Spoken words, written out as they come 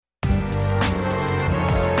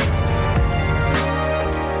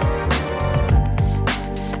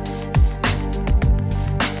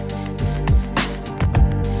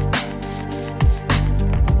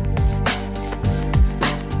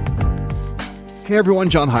Hey everyone,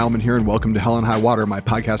 John Heilman here, and welcome to Hell and High Water, my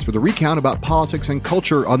podcast for the recount about politics and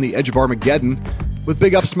culture on the edge of Armageddon, with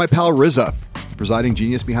big ups to my pal RZA, the presiding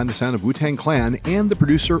genius behind the sound of Wu-Tang Clan and the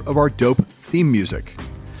producer of our dope theme music.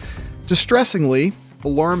 Distressingly,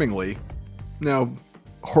 alarmingly, no,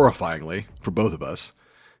 horrifyingly for both of us,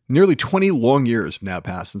 nearly 20 long years have now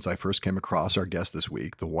passed since I first came across our guest this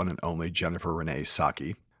week, the one and only Jennifer Renee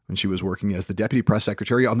Psaki, when she was working as the deputy press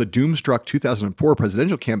secretary on the doomstruck 2004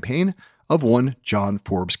 presidential campaign of one John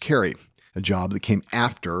Forbes Kerry, a job that came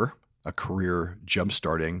after a career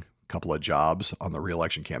jump-starting couple of jobs on the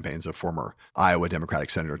re-election campaigns of former Iowa Democratic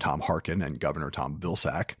Senator Tom Harkin and Governor Tom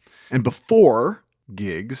Vilsack, and before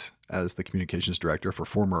gigs as the communications director for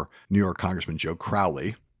former New York Congressman Joe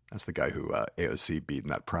Crowley. That's the guy who AOC beat in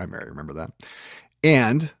that primary, remember that?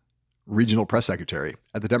 And regional press secretary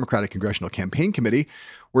at the Democratic Congressional Campaign Committee,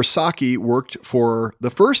 where Psaki worked for the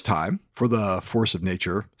first time for the force of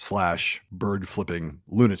nature / bird flipping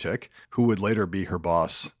lunatic, who would later be her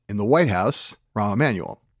boss in the White House, Rahm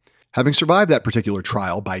Emanuel. Having survived that particular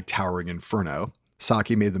trial by towering inferno,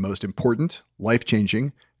 Psaki made the most important,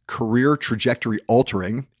 life-changing, career trajectory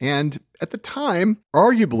altering, and at the time,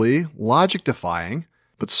 arguably logic-defying,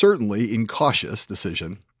 but certainly incautious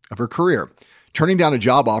decision of her career, turning down a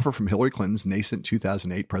job offer from Hillary Clinton's nascent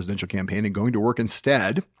 2008 presidential campaign and going to work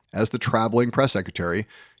instead as the traveling press secretary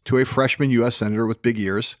to a freshman U.S. senator with big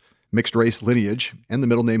ears, mixed race lineage, and the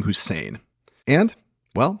middle name Hussein. And,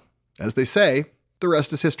 well, as they say, the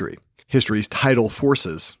rest is history. History's tidal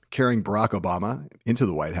forces carrying Barack Obama into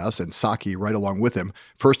the White House and Psaki right along with him,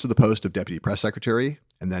 first to the post of deputy press secretary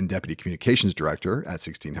and then deputy communications director at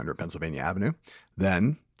 1600 Pennsylvania Avenue,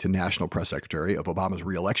 then to national press secretary of Obama's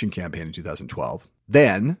re-election campaign in 2012,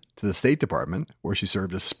 then to the State Department, where she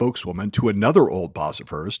served as spokeswoman to another old boss of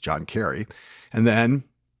hers, John Kerry, and then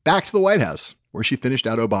back to the White House, where she finished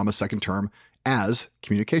out Obama's second term as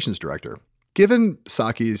communications director. Given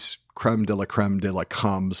Psaki's creme de la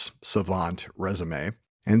comms savant resume,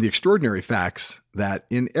 and the extraordinary facts that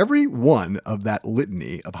in every one of that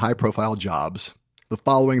litany of high-profile jobs, the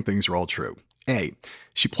following things are all true. A,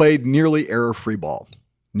 she played nearly error-free ball,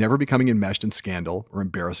 never becoming enmeshed in scandal or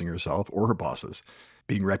embarrassing herself or her bosses,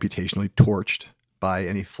 being reputationally torched by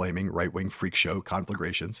any flaming right-wing freak show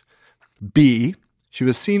conflagrations. B, she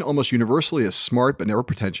was seen almost universally as smart but never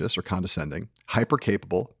pretentious or condescending,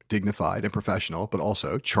 hyper-capable, dignified, and professional, but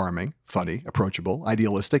also charming, funny, approachable,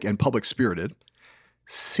 idealistic, and public-spirited.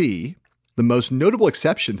 C, the most notable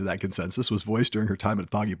exception to that consensus was voiced during her time at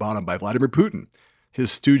Foggy Bottom by Vladimir Putin, his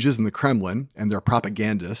stooges in the Kremlin, and their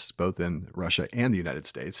propagandists, both in Russia and the United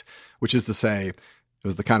States, which is to say, it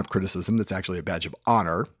was the kind of criticism that's actually a badge of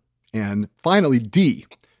honor. And finally, D,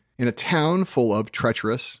 in a town full of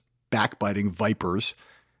treacherous, backbiting vipers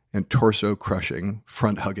and torso-crushing,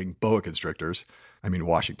 front-hugging boa constrictors, I mean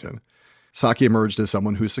Washington, Psaki emerged as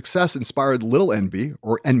someone whose success inspired little envy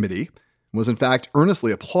or enmity and was in fact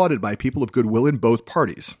earnestly applauded by people of goodwill in both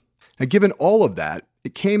parties. And given all of that,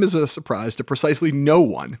 it came as a surprise to precisely no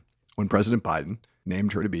one when President Biden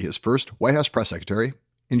named her to be his first White House press secretary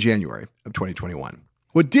in January of 2021.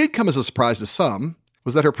 What did come as a surprise to some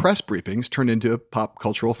was that her press briefings turned into pop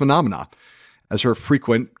cultural phenomena, as her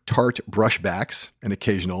frequent tart brushbacks and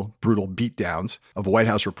occasional brutal beatdowns of White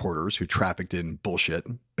House reporters who trafficked in bullshit,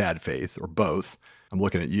 bad faith, or both. I'm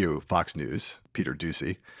looking at you, Fox News, Peter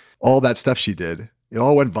Doocy. All that stuff she did, it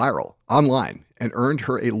all went viral online and earned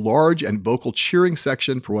her a large and vocal cheering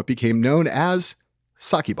section for what became known as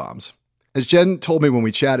Psaki bombs. As Jen told me when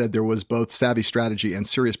we chatted, there was both savvy strategy and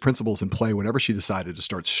serious principles in play whenever she decided to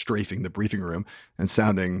start strafing the briefing room and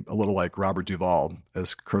sounding a little like Robert Duvall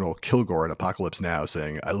as Colonel Kilgore in Apocalypse Now,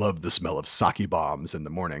 saying, "I love the smell of Psaki bombs" in the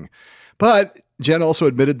morning. But Jen also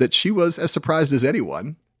admitted that she was as surprised as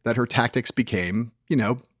anyone that her tactics became,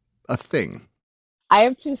 a thing. I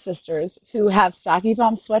have two sisters who have Psaki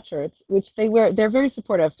bomb sweatshirts, which they wear. They're very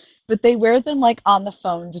supportive, but they wear them like on the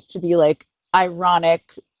phone just to be like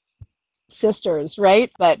ironic sisters, right?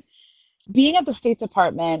 But being at the State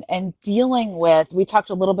Department and dealing with, we talked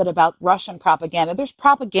a little bit about Russian propaganda. There's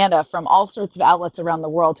propaganda from all sorts of outlets around the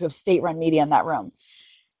world who have state-run media in that room.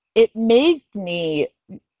 It made me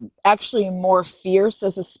actually more fierce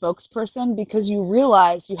as a spokesperson because you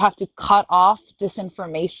realize you have to cut off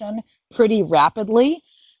disinformation pretty rapidly.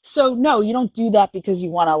 So no, you don't do that because you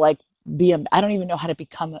want to I don't even know how to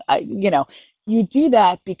become, you do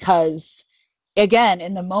that because, again,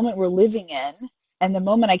 in the moment we're living in and the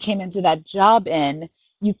moment I came into that job in,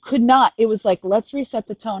 you could not, it was like, let's reset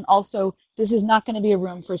the tone. Also, this is not going to be a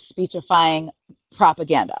room for speechifying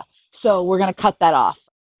propaganda. So we're going to cut that off.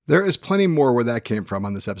 There is plenty more where that came from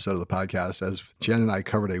on this episode of the podcast, as Jen and I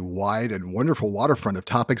covered a wide and wonderful waterfront of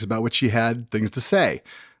topics about which she had things to say,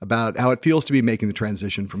 about how it feels to be making the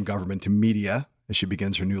transition from government to media as she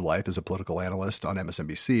begins her new life as a political analyst on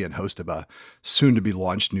MSNBC and host of a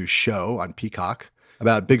soon-to-be-launched new show on Peacock,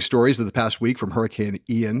 about big stories of the past week from Hurricane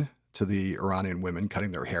Ian to the Iranian women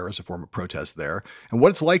cutting their hair as a form of protest there, and what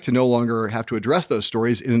it's like to no longer have to address those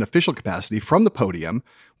stories in an official capacity from the podium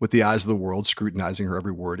with the eyes of the world scrutinizing her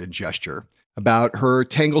every word and gesture, about her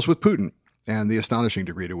tangles with Putin and the astonishing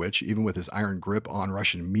degree to which, even with his iron grip on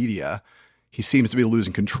Russian media, he seems to be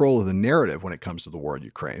losing control of the narrative when it comes to the war in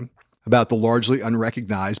Ukraine, about the largely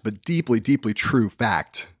unrecognized but deeply, deeply true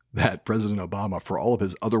fact that President Obama, for all of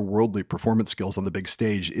his otherworldly performance skills on the big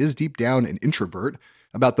stage, is deep down an introvert,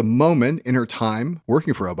 about the moment in her time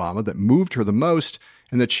working for Obama that moved her the most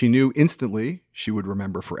and that she knew instantly she would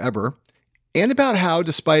remember forever, and about how,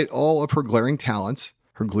 despite all of her glaring talents,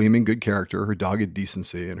 her gleaming good character, her dogged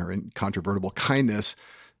decency, and her incontrovertible kindness,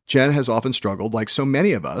 Jen has often struggled, like so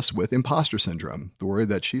many of us, with imposter syndrome, the worry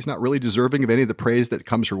that she's not really deserving of any of the praise that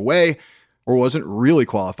comes her way or wasn't really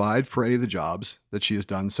qualified for any of the jobs that she has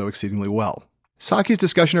done so exceedingly well. Saki's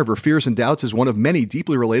discussion of her fears and doubts is one of many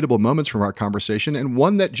deeply relatable moments from our conversation, and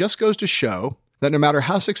one that just goes to show that no matter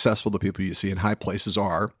how successful the people you see in high places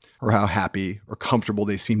are, or how happy or comfortable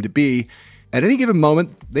they seem to be, at any given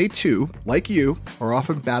moment, they too, like you, are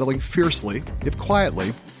often battling fiercely, if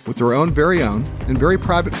quietly, with their own very own and very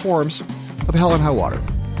private forms of hell and high water.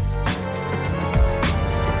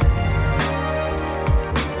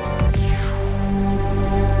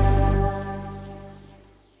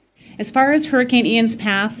 As far as Hurricane Ian's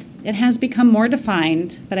path, it has become more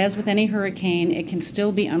defined, but as with any hurricane, it can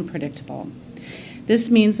still be unpredictable. This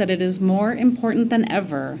means that it is more important than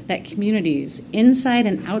ever that communities inside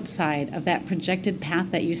and outside of that projected path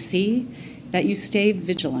that you see, that you stay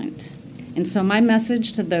vigilant. And so my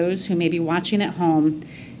message to those who may be watching at home,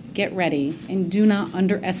 get ready and do not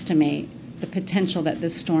underestimate the potential that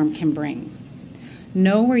this storm can bring.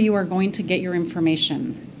 Know where you are going to get your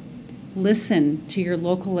information. Listen to your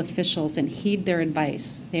local officials and heed their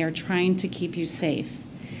advice. They are trying to keep you safe.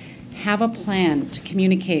 Have a plan to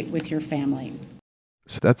communicate with your family.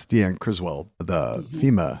 So that's Deanne Criswell, the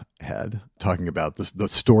FEMA head, talking about this, the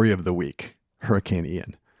story of the week, Hurricane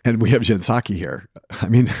Ian. And we have Jen Psaki here. I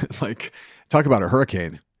mean, like, talk about a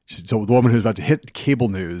hurricane. So the woman who's about to hit cable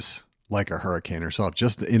news like a hurricane herself,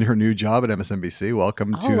 just in her new job at MSNBC.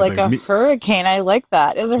 Welcome to like a hurricane. I like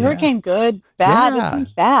that. Is a hurricane good? Bad? Yeah. It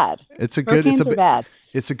seems bad. It's a Hurricanes good. are bad.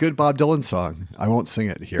 It's a good Bob Dylan song. I won't sing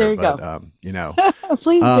it here. There you but, go. You know,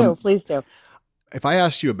 Please do. If I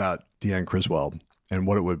asked you about Deanne Criswell and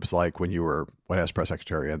what it was like when you were White House press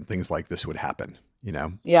secretary and things like this would happen, you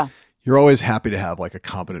know, yeah, you're always happy to have like a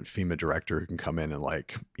competent FEMA director who can come in and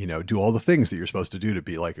like, you know, do all the things that you're supposed to do to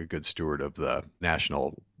be like a good steward of the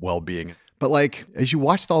national well-being. But like, as you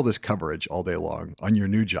watched all this coverage all day long on your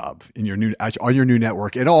new job, on your new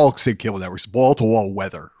network, and all same cable networks, wall to wall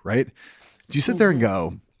weather, right? Do you sit there and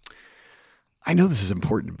go, I know this is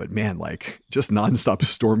important, but man, like just nonstop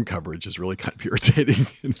storm coverage is really kind of irritating.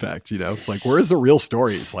 In fact, you know, it's like, where's the real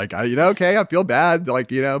stories? Like, okay, I feel bad,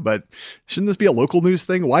 like, you know, but shouldn't this be a local news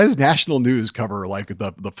thing? Why does national news cover like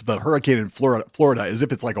the hurricane in Florida as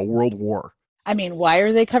if it's like a world war? I mean, why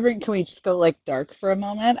are they covering? Can we just go like dark for a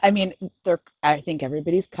moment? I mean, I think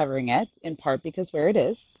everybody's covering it in part because where it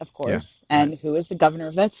is, of course, and who is the governor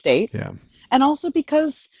of that state. Yeah. And also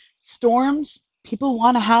because storms, people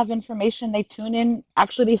want to have information. They tune in.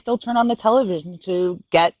 Actually, they still turn on the television to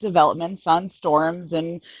get developments on storms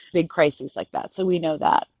and big crises like that. So we know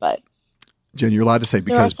that, but Jen, you're allowed to say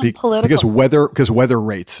because weather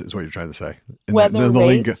rates is what you're trying to say. Weather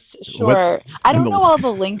rates, sure. I don't know all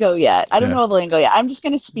the lingo yet. I'm just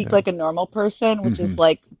going to speak like a normal person, which is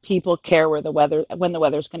like people care when the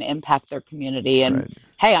weather's going to impact their community. And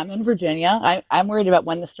hey, I'm in Virginia. I'm worried about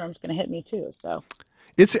when the storm's going to hit me too. So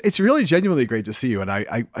it's really genuinely great to see you. And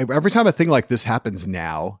I every time a thing like this happens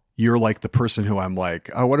now, you're like the person who I'm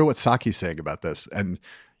like, I wonder what Saki's saying about this. And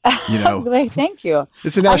you know, thank you.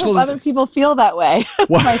 It's a national. I hope other people feel that way.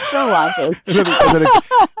 My show launches,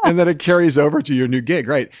 and then it carries over to your new gig,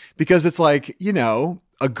 right? Because it's like, you know,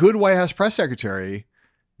 a good White House press secretary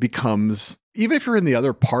becomes, even if you're in the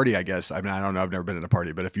other party, I guess. I mean, I don't know. I've never been in a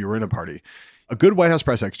party, but if you were in a party, a good White House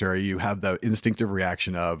press secretary, you have the instinctive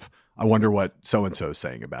reaction of, I wonder what so and so is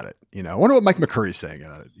saying about it. You know, I wonder what Mike McCurry's saying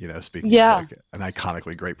about it. You know, speaking of like an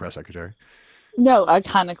iconically great press secretary. No,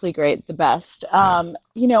 iconically great, the best.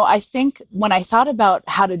 You know, I think when I thought about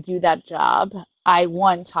how to do that job, I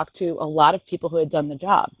talked to a lot of people who had done the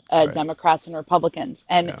job, Democrats and Republicans,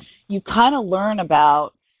 and you kind of learn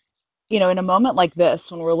about in a moment like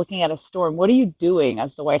this, when we're looking at a storm, what are you doing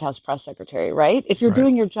as the White House press secretary, right? If you're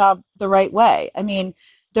doing your job the right way. I mean,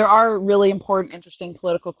 there are really important, interesting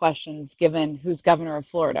political questions given who's governor of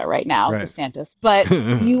Florida right now, DeSantis. But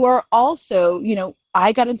you are also,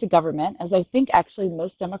 I got into government, as I think actually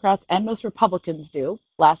most Democrats and most Republicans do,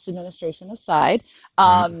 last administration aside,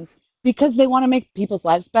 because they want to make people's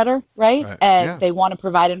lives better, right? And they want to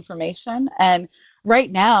provide information. And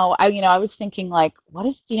right now, I was thinking, like, what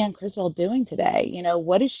is Deanne Criswell doing today?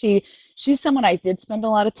 What is she's someone I did spend a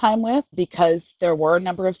lot of time with because there were a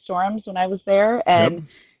number of storms when I was there. And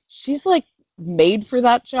she's like made for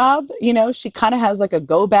that job. She kind of has like a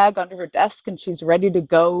go bag under her desk and she's ready to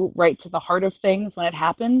go right to the heart of things when it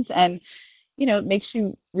happens. And it makes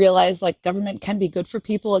you realize like government can be good for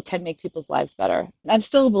people. It can make people's lives better. I'm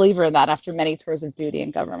still a believer in that after many tours of duty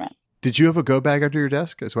in government. Did you have a go bag under your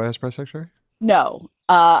desk as White House press secretary? No,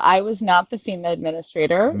 I was not the FEMA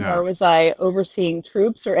administrator, nor was I overseeing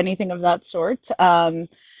troops or anything of that sort.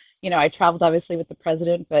 I traveled obviously with the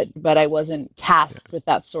president, but I wasn't tasked with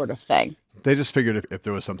that sort of thing. They just figured if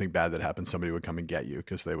there was something bad that happened, somebody would come and get you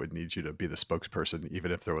because they would need you to be the spokesperson,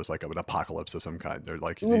 even if there was like an apocalypse of some kind. They're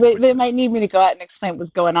like, they might need me to go out and explain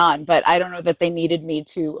what's going on, but I don't know that they needed me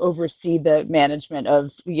to oversee the management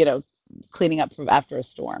of, cleaning up after a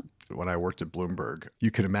storm. When I worked at Bloomberg,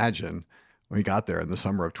 you can imagine when we got there in the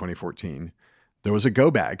summer of 2014, there was a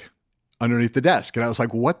go bag underneath the desk. And I was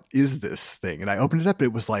like, what is this thing? And I opened it up and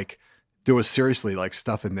it was like, there was seriously like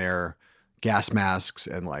stuff in there, gas masks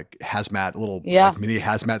and like hazmat, like mini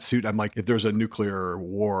hazmat suit. I'm like, if there's a nuclear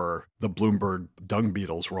war, the Bloomberg dung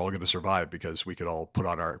beetles were all going to survive because we could all put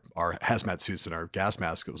on our hazmat suits and our gas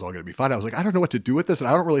masks. It was all going to be fine. I was like, I don't know what to do with this. And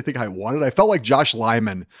I don't really think I wanted it. I felt like Josh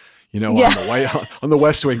Lyman, on the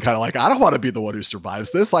West Wing, kind of like, I don't want to be the one who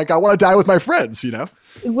survives this. Like, I want to die with my friends,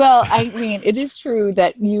 Well, I mean, it is true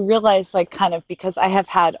that you realize, like, kind of, because I've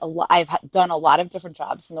done a lot of different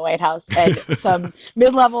jobs in the White House, and some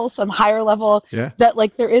mid-level, some higher level, that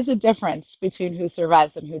like there is a difference between who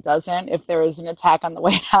survives and who doesn't. If there is an attack on the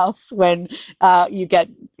White House, when you get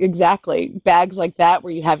bags like that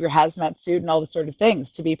where you have your hazmat suit and all the sort of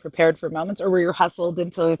things to be prepared for moments, or where you're hustled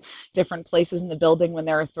into different places in the building when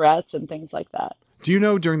there are threats and things like that. Do you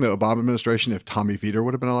know during the Obama administration if Tommy Vietor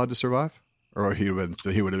would have been allowed to survive? Or he would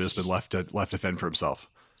have just been left to fend for himself?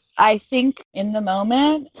 I think in the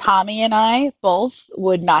moment, Tommy and I both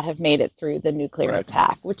would not have made it through the nuclear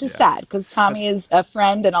attack, which is sad because Tommy is a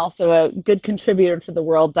friend and also a good contributor to the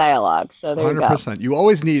world dialogue. So there 100%. You go. You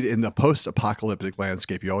always need, in the post-apocalyptic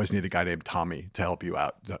landscape, you always need a guy named Tommy to help you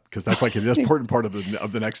out because that's like an important part of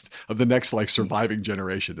the next like surviving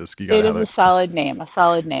generation. It is a solid name.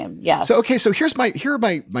 Yeah. So okay, so here are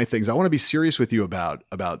my things. I want to be serious with you about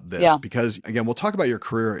this because again, we'll talk about your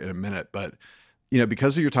career in a minute, but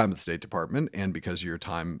because of your time at the State Department and because of your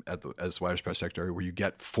time as White House press secretary, where you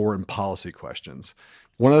get foreign policy questions,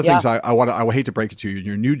 one of the things I hate to break it to you, in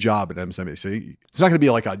your new job at MSNBC, it's not going to be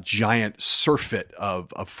like a giant surfeit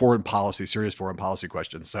of serious foreign policy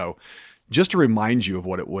questions. So just to remind you of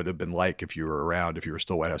what it would have been like if you were around, if you were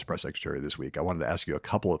still White House press secretary this week, I wanted to ask you a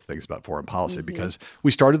couple of things about foreign policy because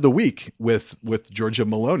we started the week with Giorgia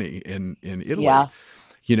Meloni in Italy. Yeah.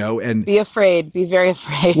 And be very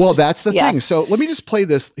afraid. Well, that's the thing. So let me just play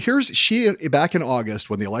this. She back in August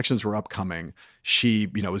when the elections were upcoming, she,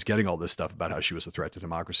 was getting all this stuff about how she was a threat to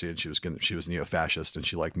democracy and she was neo-fascist and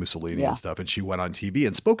she liked Mussolini and stuff. And she went on TV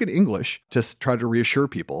and spoke in English to try to reassure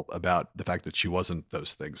people about the fact that she wasn't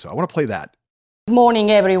those things. So I want to play that. Good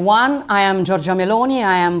morning, everyone. I am Giorgia Meloni.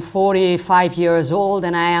 I am 45 years old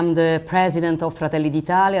and I am the president of Fratelli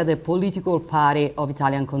d'Italia, the political party of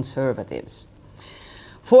Italian conservatives.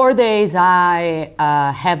 4 days I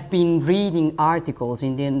have been reading articles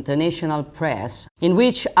in the international press in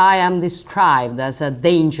which I am described as a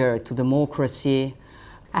danger to democracy.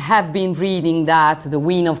 I have been reading that the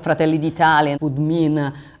win of Fratelli d'Italia would mean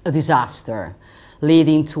a disaster,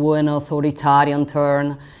 leading to an authoritarian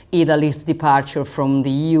turn, Italy's departure from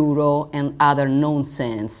the euro and other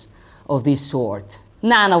nonsense of this sort.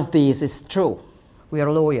 None of this is true. We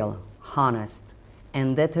are loyal, honest,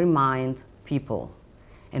 and determined people.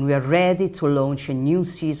 And we are ready to launch a new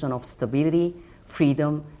season of stability,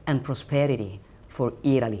 freedom, and prosperity for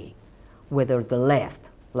Italy, whether the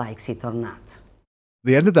left likes it or not.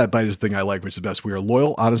 The end of that bite is the thing I like, which is best. We are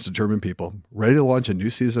loyal, honest, determined people, ready to launch a new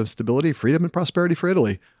season of stability, freedom, and prosperity for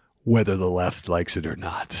Italy, whether the left likes it or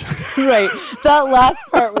not. Right. That last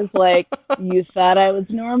part was like, you thought I was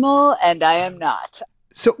normal, and I am not.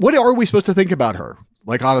 So what are we supposed to think about her?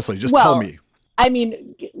 Like, honestly, just tell me. I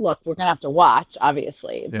mean, look, we're going to have to watch,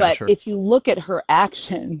 obviously, Yeah, but sure. if you look at her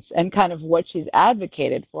actions and kind of what she's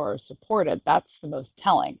advocated for or supported, that's the most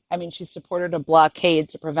telling. I mean, she supported a blockade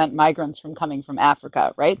to prevent migrants from coming from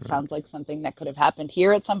Africa, right? Sounds like something that could have happened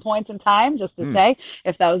here at some points in time, just to say,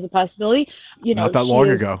 if that was a possibility. You know, Not that she long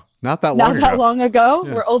is ago. Not that not long that ago. long ago.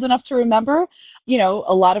 Yeah. We're old enough to remember, you know,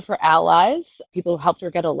 a lot of her allies, people who helped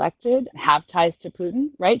her get elected, have ties to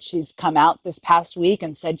Putin, right? She's come out this past week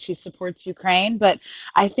and said she supports Ukraine. But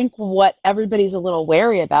I think what everybody's a little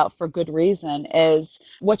wary about, for good reason, is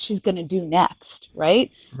what she's going to do next,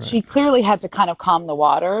 right? She clearly had to kind of calm the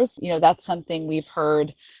waters. You know, that's something we've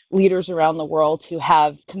heard leaders around the world who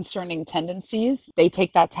have concerning tendencies. They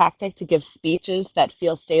take that tactic to give speeches that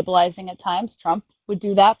feel stabilizing at times. Trump would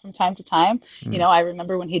do that from time to time. You know, I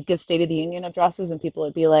remember when he'd give State of the Union addresses and people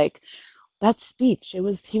would be like, that speech,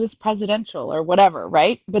 he was presidential or whatever,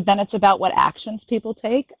 right? But then it's about what actions people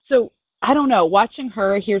take. So I don't know. Watching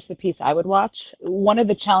her, here's the piece I would watch. One of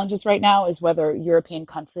the challenges right now is whether European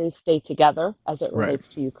countries stay together as it relates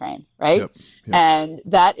to Ukraine, right? Yep. And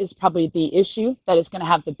that is probably the issue that is going to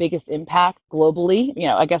have the biggest impact globally. You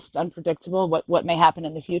know, I guess it's unpredictable what may happen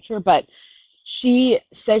in the future, but she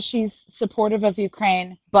says she's supportive of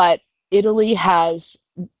Ukraine, but Italy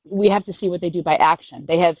we have to see what they do by action.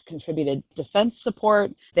 They have contributed defense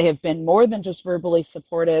support. They have been more than just verbally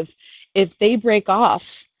supportive. If they break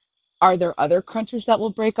off, are there other countries that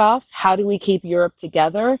will break off? How do we keep Europe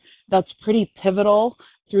together? That's pretty pivotal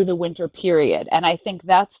through the winter period. And I think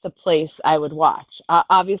that's the place I would watch.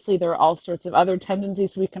 Obviously, there are all sorts of other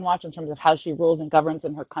tendencies we can watch in terms of how she rules and governs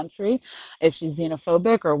in her country, if she's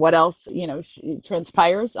xenophobic or what else, you know,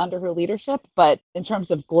 transpires under her leadership. But in terms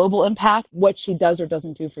of global impact, what she does or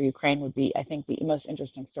doesn't do for Ukraine would be, I think, the most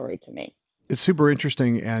interesting story to me. It's super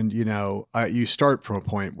interesting. And, you know, you start from a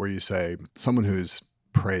point where you say someone who's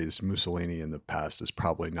praised Mussolini in the past is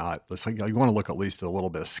probably not. It's like you want to look at least a little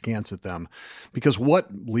bit askance at them, because what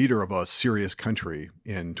leader of a serious country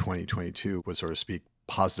in 2022 would sort of speak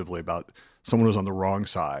positively about someone who's on the wrong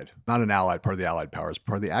side, not an allied, part of the Allied powers,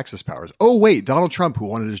 part of the Axis powers? Oh, wait, Donald Trump, who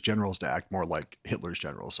wanted his generals to act more like Hitler's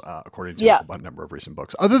generals, according to a number of recent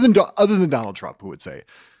books. Other than Donald Trump, who would say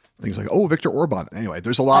things like, "Oh, Viktor Orban." Anyway,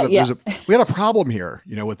 there's a lot of we had a problem here,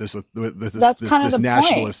 you know, with this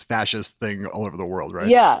nationalist fascist thing all over the world, right?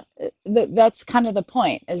 Yeah, that's kind of the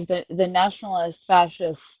point. Is that the nationalist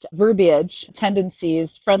fascist verbiage,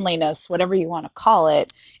 tendencies, friendliness, whatever you want to call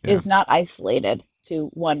it, is not isolated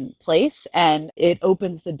to one place, and it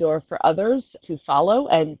opens the door for others to follow,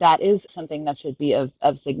 and that is something that should be of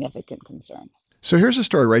significant concern. So here's a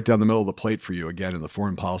story right down the middle of the plate for you, again, in the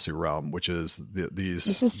foreign policy realm, which is these.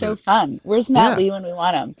 This is so fun. Where's Matt Lee when we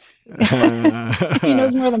want him? He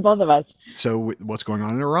knows more than both of us. So what's going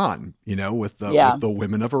on in Iran, you know, with the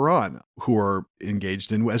women of Iran who are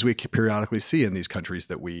engaged in, as we periodically see in these countries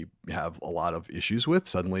that we have a lot of issues with,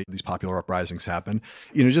 suddenly these popular uprisings happen.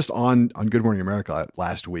 You know, just on Good Morning America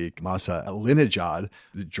last week, Mahsa Ahmadinejad,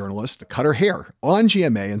 the journalist, cut her hair on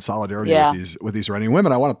GMA in solidarity with these Iranian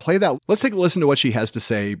women. I want to play that. Let's take a listen to what she has to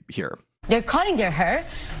say here. They're cutting their hair.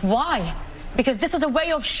 Why? Because this is a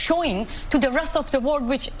way of showing to the rest of the world,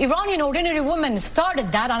 which Iranian ordinary women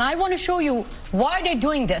started that, and I want to show you why they're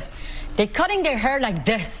doing this. They're cutting their hair like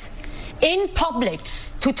this in public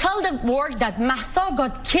to tell the world that Mahsa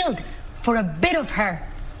got killed for a bit of hair,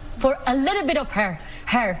 for a little bit of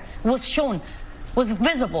hair was shown, was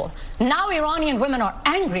visible. Now Iranian women are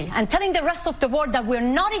angry and telling the rest of the world that we're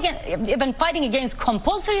not even fighting against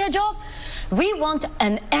compulsory hijab. We want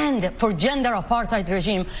an end for gender apartheid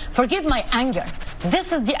regime. Forgive my anger.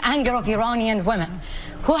 This is the anger of Iranian women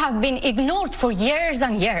who have been ignored for years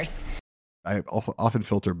and years. I often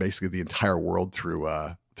filter basically the entire world through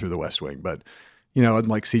the West Wing, but you know,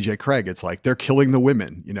 unlike CJ Craig, it's like they're killing the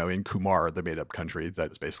women, you know, in Kumar, the made up country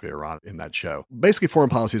that is basically Iran in that show. Basically, foreign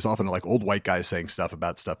policy is often like old white guys saying stuff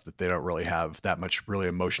about stuff that they don't really have that much really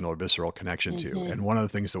emotional or visceral connection to. And one of the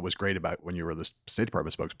things that was great about when you were the State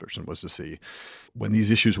Department spokesperson was to see when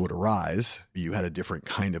these issues would arise, you had a different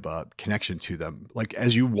kind of a connection to them. Like,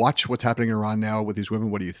 as you watch what's happening in Iran now with these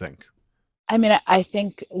women, what do you think? I mean, I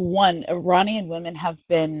think, one, Iranian women have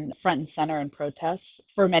been front and center in protests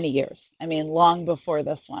for many years. I mean, long before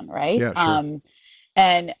this one, right? Yeah, sure.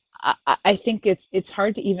 And I think it's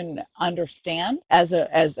hard to even understand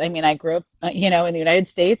I mean, I grew up, you know, in the United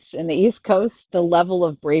States, in the East Coast, the level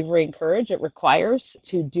of bravery and courage it requires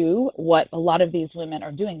to do what a lot of these women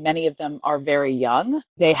are doing. Many of them are very young.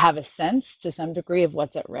 They have a sense to some degree of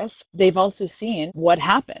what's at risk. They've also seen what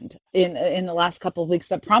happened in the last couple of weeks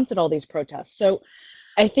that prompted all these protests. So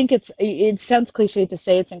I think it sounds cliche to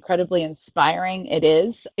say it's incredibly inspiring. It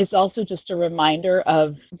is. It's also just a reminder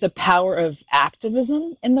of the power of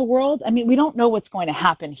activism in the world. I mean, we don't know what's going to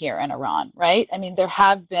happen here in Iran, right? I mean, there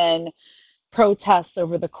have been protests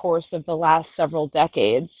over the course of the last several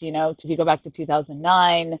decades. You know, if you go back to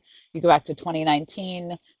 2009, you go back to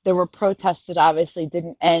 2019, there were protests that obviously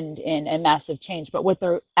didn't end in a massive change. But what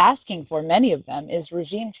they're asking for, many of them, is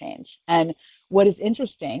regime change. And what is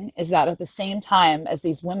interesting is that at the same time as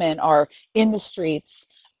these women are in the streets,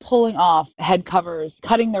 pulling off head covers,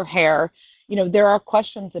 cutting their hair, you know, there are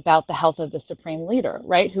questions about the health of the supreme leader,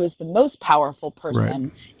 right? Who is the most powerful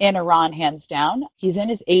person in Iran, hands down. He's in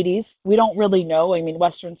his 80s. We don't really know. I mean,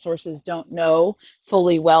 Western sources don't know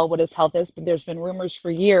fully well what his health is, but there's been rumors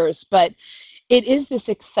for years. But it is this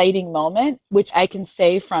exciting moment, which I can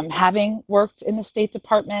say from having worked in the State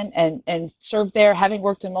Department and served there, having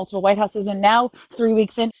worked in multiple White Houses, and now 3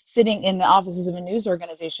 weeks in, sitting in the offices of a news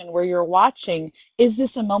organization where you're watching, is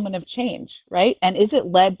this a moment of change, right? And is it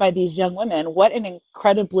led by these young women? What an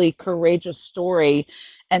incredibly courageous story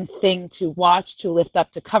and thing to watch, to lift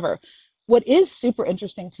up, to cover. What is super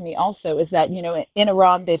interesting to me also is that, you know, in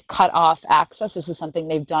Iran, they've cut off access. This is something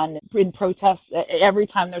they've done in protests. Every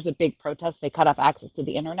time there's a big protest, they cut off access to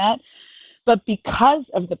the internet. But because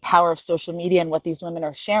of the power of social media and what these women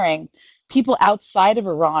are sharing, people outside of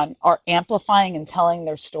Iran are amplifying and telling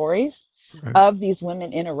their stories of these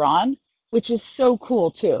women in Iran, which is so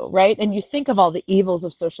cool too, right? And you think of all the evils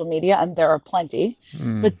of social media, and there are plenty.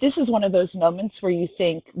 But this is one of those moments where you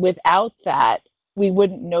think without that, we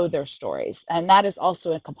wouldn't know their stories. And that is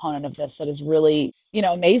also a component of this that is really, you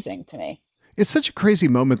know, amazing to me. It's such a crazy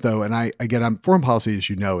moment, though. And I'm foreign policy, as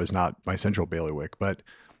you know, is not my central bailiwick. But,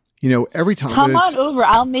 you know, every time. Come on over.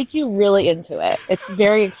 I'll make you really into it. It's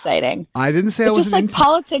very exciting. I didn't say it's I wasn't just like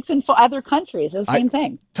politics in other countries. It's the same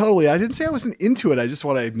thing. Totally. I didn't say I wasn't into it. I just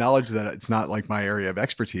want to acknowledge that it's not like my area of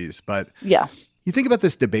expertise. But yes. You think about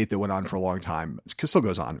this debate that went on for a long time, it still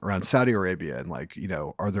goes on, around Saudi Arabia and, like, you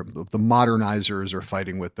know, are there the modernizers are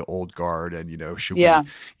fighting with the old guard, and, you know, should we,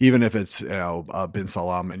 even if it's, you know, bin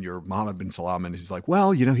Salman and you're Mohammed bin Salman, and he's like,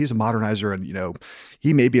 well, you know, he's a modernizer, and, you know,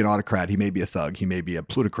 he may be an autocrat, he may be a thug, he may be a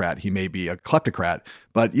plutocrat, he may be a kleptocrat,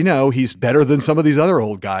 but, you know, he's better than some of these other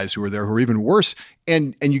old guys who are there who are even worse.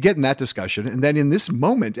 And you get in that discussion. And then at this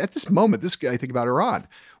moment, this guy, I think about Iran.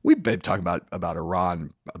 We've been talking about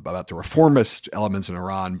Iran, about the reformist elements in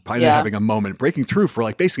Iran, finally having a moment, breaking through for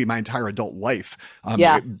like basically my entire adult life.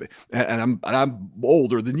 And I'm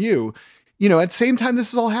older than you. You know, at the same time this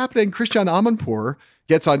is all happening, Christiane Amanpour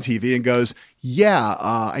gets on TV and goes,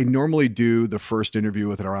 I normally do the first interview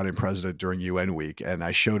with an Iranian president during UN week, and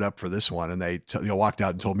I showed up for this one, and they walked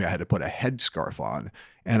out and told me I had to put a headscarf on.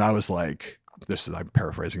 And I was like, I'm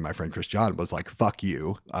paraphrasing my friend Christiane, was like, fuck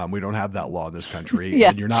you. We don't have that law in this country.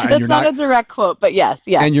 And you're not, that's not a direct quote, but yes.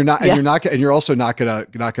 And you're also not gonna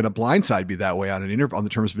blindside me that way on the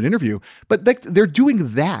terms of an interview. But they're doing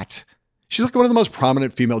that. She's like one of the most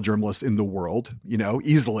prominent female journalists in the world, you know,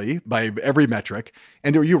 easily by every metric.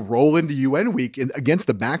 And you roll into UN week against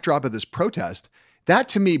the backdrop of this protest. That,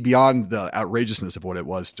 to me, beyond the outrageousness of what it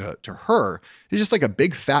was to her, is just like a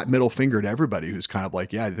big fat middle finger to everybody who's kind of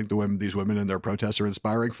like, I think these women and their protests are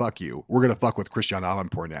inspiring. Fuck you. We're going to fuck with Christiane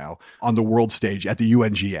Amanpour now on the world stage at the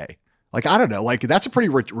UNGA. Like, I don't know. Like, that's a pretty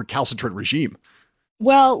recalcitrant regime.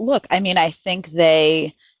 Well, look, I mean, I think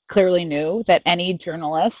they clearly knew that any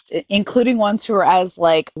journalist, including ones who are as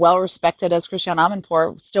like well respected as Christiane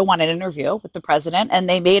Amanpour, still want an interview with the president, and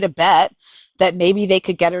they made a bet that maybe they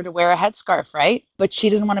could get her to wear a headscarf, right? But she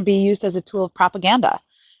doesn't want to be used as a tool of propaganda,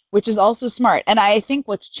 which is also smart. And I think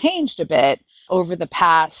what's changed a bit over the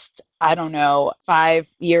past, 5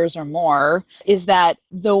 years or more, is that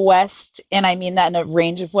the West, and I mean that in a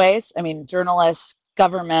range of ways, I mean, journalists,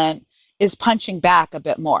 government, is punching back a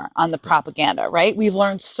bit more on the propaganda, right? We've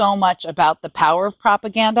learned so much about the power of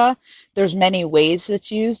propaganda. There's many ways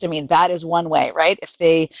it's used. I mean, that is one way, right? If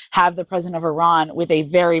they have the president of Iran with a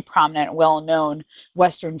very prominent, well-known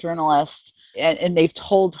Western journalist, and they've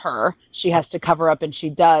told her she has to cover up, and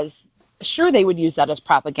she does, sure, they would use that as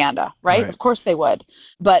propaganda, right? Of course they would.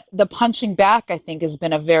 But the punching back, I think, has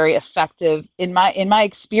been a very effective, in my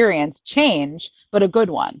experience, change, but a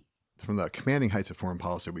good one. From the commanding heights of foreign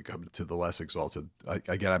policy, we come to the less exalted.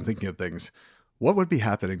 Again, I'm thinking of things. What would be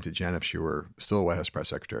happening to Jen if she were still a White House press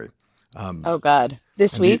secretary? Oh God,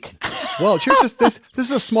 this week. Well, here's just this. This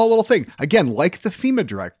is a small little thing. Again, like the FEMA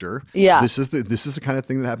director. Yeah. This is the kind of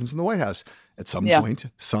thing that happens in the White House. At some point,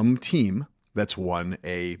 some team that's won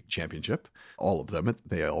a championship. All of them,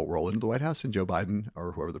 they all roll into the White House, and Joe Biden,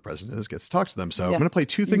 or whoever the president is, gets to talk to them. So I'm going to play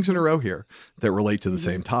two things in a row here that relate to the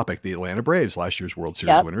same topic. The Atlanta Braves, last year's World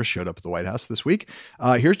Series winners, showed up at the White House this week.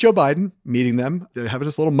 Here's Joe Biden meeting them, having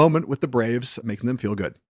this little moment with the Braves, making them feel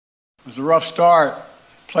good. It was a rough start.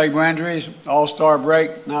 Plague injuries, all-star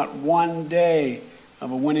break, not one day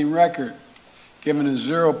of a winning record, given a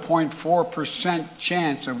 0.4%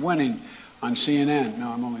 chance of winning on CNN. No,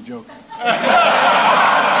 I'm only joking.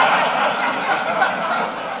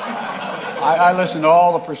 I listen to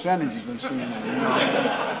all the percentages on CNN. You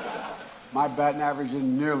know? My batting average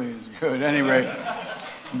isn't nearly as good, at any rate.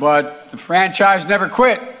 But the franchise never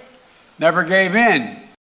quit, never gave in.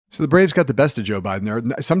 So the Braves got the best of Joe Biden there.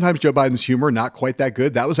 Sometimes Joe Biden's humor, not quite that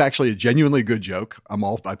good. That was actually a genuinely good joke. I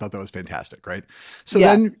thought that was fantastic, right? So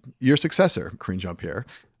then your successor, Karine Jean-Pierre,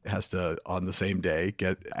 has to, on the same day,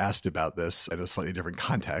 get asked about this in a slightly different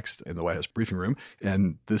context in the White House briefing room.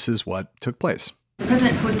 And this is what took place. The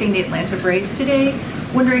president hosting the Atlanta Braves today,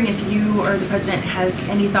 wondering if you or the president has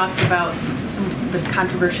any thoughts about some of the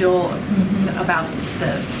controversial about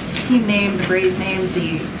the team name, the Braves name,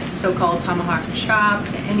 the so-called tomahawk chop.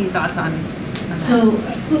 Any thoughts on that? So,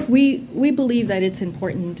 look, we believe that it's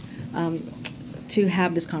important to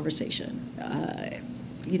have this conversation.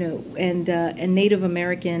 And Native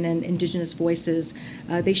American and indigenous voices,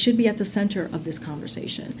 they should be at the center of this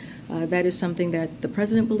conversation. That is something that the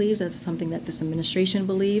president believes, that's something that this administration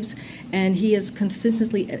believes, and he has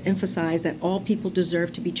consistently emphasized that all people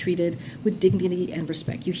deserve to be treated with dignity and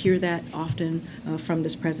respect. You hear that often from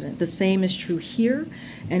this president. The same is true here,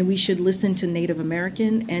 and we should listen to Native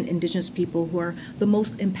American and indigenous people who are the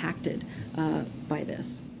most impacted by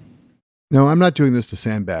this. No, I'm not doing this to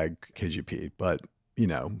sandbag KJP, but you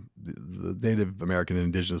know, the Native American and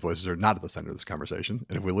indigenous voices are not at the center of this conversation.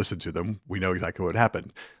 And if we listen to them, we know exactly what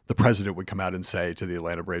happened. The president would come out and say to the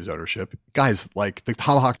Atlanta Braves ownership, guys, like the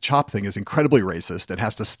tomahawk chop thing is incredibly racist and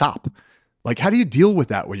has to stop. Like, how do you deal with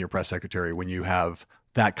that when you're press secretary, when you have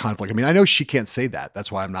that conflict? I mean, I know she can't say that.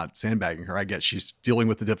 That's why I'm not sandbagging her. I get she's dealing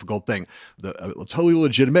with the difficult thing. The totally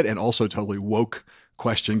legitimate and also totally woke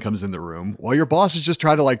question comes in the room while your boss is just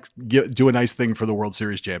trying to do a nice thing for the World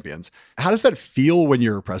Series champions. How does that feel when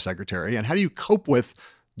you're a press secretary? And how do you cope with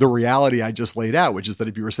the reality I just laid out, which is that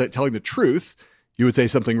if you were telling the truth, you would say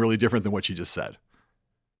something really different than what she just said?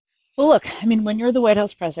 Well, look, I mean, when you're the White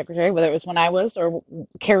House press secretary, whether it was when I was or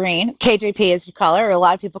Karine, KJP as you call her, or a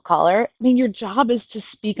lot of people call her, I mean, your job is to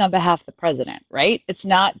speak on behalf of the president, right? It's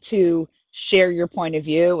not to share your point of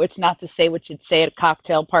view. It's not to say what you'd say at a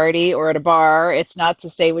cocktail party or at a bar. It's not to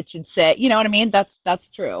say what you'd say. You know what I mean? That's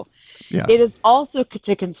true. Yeah. It is also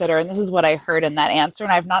to consider, and this is what I heard in that answer,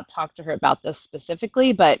 and I've not talked to her about this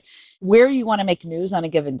specifically, but where you want to make news on a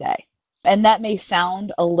given day. And that may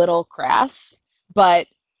sound a little crass, but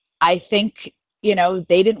I think, you know,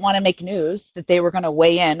 they didn't want to make news that they were going to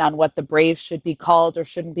weigh in on what the Braves should be called or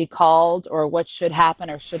shouldn't be called or what should happen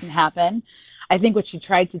or shouldn't happen. I think what she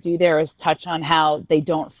tried to do there is touch on how they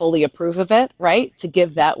don't fully approve of it, right? To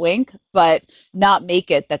give that wink, but not make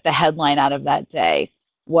it that the headline out of that day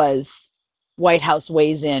was White House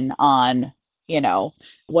weighs in on, you know,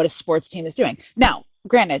 what a sports team is doing. Now,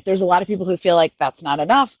 granted, there's a lot of people who feel like that's not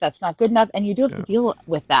enough, that's not good enough, and you do have to deal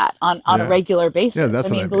with that on a regular basis. Yeah, that's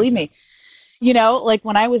believe me, you know, like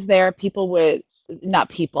when I was there,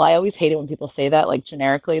 I always hate it when people say that, like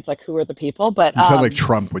generically, it's like, who are the people? But you sound like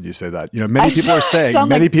Trump when you say that. You know, many people are saying,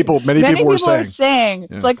 many people are saying,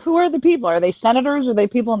 it's like, who are the people? Are they senators? Are they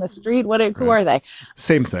people in the street? Who are they?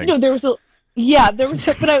 Same thing. You know, there was a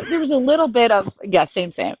little bit of,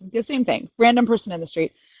 same thing. Random person in the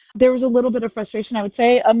street. There was a little bit of frustration, I would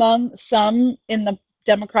say, among some in the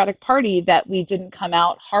Democratic Party that we didn't come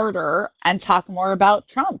out harder and talk more about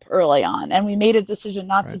Trump early on. And we made a decision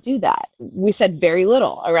not to do that. We said very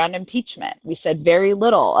little around impeachment. We said very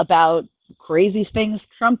little about crazy things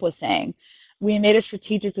Trump was saying. We made a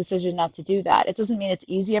strategic decision not to do that. It doesn't mean it's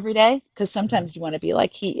easy every day, because sometimes you want to be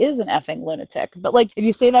like, he is an effing lunatic. But like, if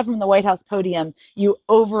you say that from the White House podium, you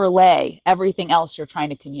overlay everything else you're trying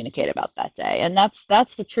to communicate about that day. And that's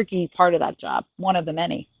the tricky part of that job. One of the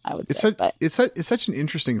many, I would say. It's such an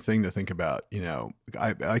interesting thing to think about. You know,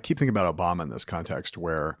 I keep thinking about Obama in this context,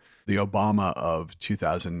 where the Obama of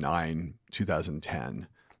 2009, 2010,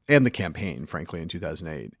 and the campaign, frankly, in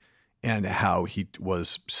 2008, and how he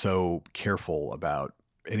was so careful about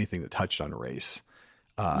anything that touched on race.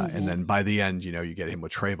 And then by the end, you know, you get him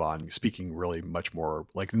with Trayvon speaking really much more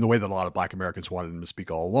like in the way that a lot of Black Americans wanted him to speak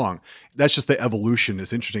all along. That's just the evolution.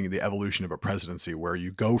 It's interesting, the evolution of a presidency, where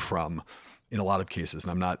you go from in a lot of cases,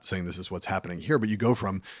 and I'm not saying this is what's happening here, but you go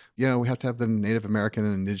from, we have to have the Native American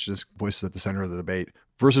and Indigenous voices at the center of the debate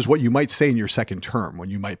versus what you might say in your second term when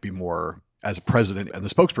you might be more, as a president and the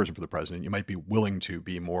spokesperson for the president, you might be willing to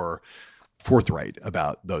be more forthright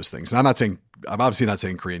about those things. And I'm obviously not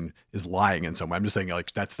saying Karine is lying in some way. I'm just saying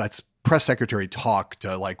like that's press secretary talk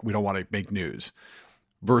to like, we don't want to make news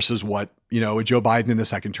versus what, a Joe Biden in a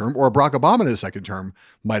second term or a Barack Obama in a second term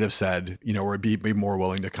might have said, or be more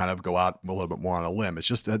willing to kind of go out a little bit more on a limb. It's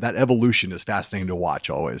just that evolution is fascinating to watch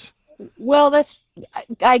always. Well,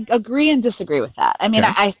 I agree and disagree with that. I mean,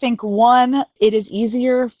 Okay. I think one, it is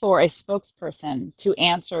easier for a spokesperson to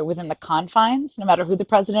answer within the confines, no matter who the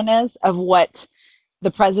president is, of what the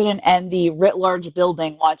president and the writ large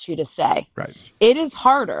building wants you to say. Right. It is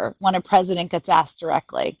harder when a president gets asked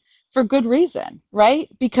directly for good reason, right?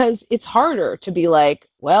 Because it's harder to be like,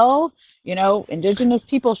 well, Indigenous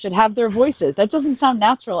people should have their voices. That doesn't sound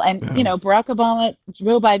natural. And, Barack Obama,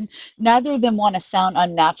 Joe Biden, neither of them want to sound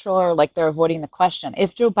unnatural or like they're avoiding the question.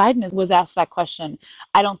 If Joe Biden was asked that question,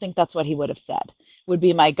 I don't think that's what he would have said, would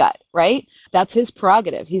be my gut, right? That's his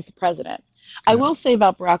prerogative. He's the president. I will say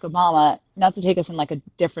about Barack Obama, not to take us in like a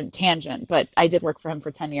different tangent, but I did work for him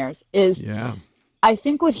for 10 years, is I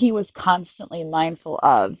think what he was constantly mindful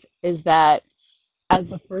of is that as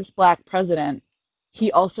the first Black president,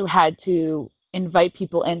 he also had to invite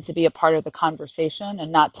people in to be a part of the conversation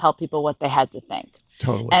and not tell people what they had to think.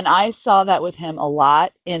 Totally. And I saw that with him a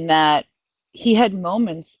lot in that he had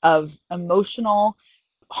moments of emotional,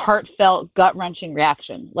 heartfelt, gut-wrenching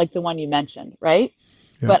reaction, like the one you mentioned, right?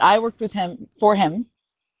 Yeah. But I worked for him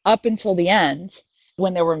up until the end,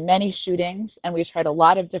 when there were many shootings and we tried a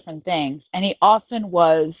lot of different things. And he often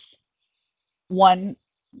was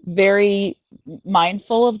very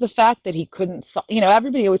mindful of the fact that he couldn't,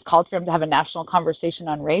 everybody always called for him to have a national conversation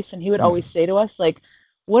on race. And he would always say to us, like,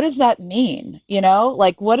 what does that mean?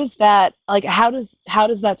 Like, what is that? Like, how does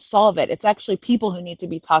that solve it? It's actually people who need to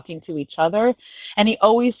be talking to each other. And he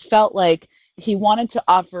always felt like he wanted to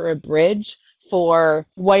offer a bridge for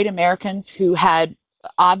white Americans who had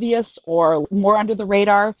obvious or more under the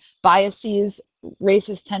radar biases,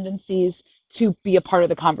 racist tendencies, to be a part of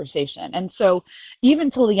the conversation. And so even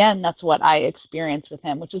till the end, that's what I experienced with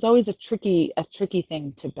him, which is always a tricky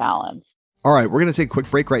thing to balance. All right, we're going to take a quick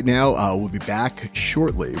break right now. We'll be back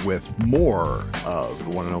shortly with more of the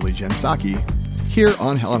one and only Jen Psaki here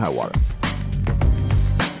on Hell and High Water.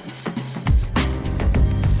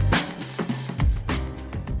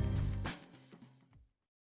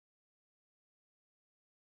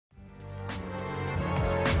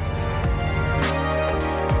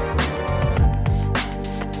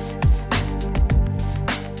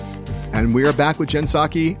 And we are back with Jen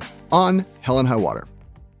Psaki on Hell and High Water.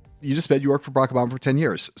 You just said you worked for Barack Obama for 10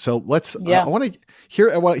 years. So let's, I want to hear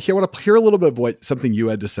a little bit of something you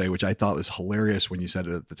had to say, which I thought was hilarious when you said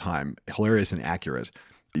it at the time, hilarious and accurate.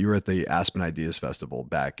 You were at the Aspen Ideas Festival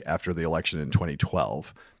back after the election in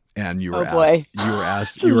 2012. And you were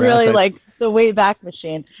asked, like the Wayback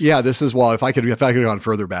Machine. Yeah, this is, well, if I could have gone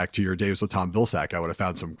further back to your days with Tom Vilsack, I would have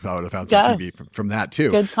found some TV from that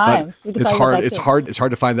too. Good times. It's hard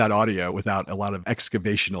to find that audio without a lot of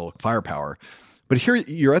excavational firepower. But here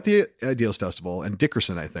you're at the Ideas Festival, and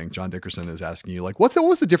Dickerson, I think, John Dickerson is asking you, like, what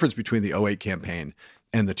was the difference between the 2008 campaign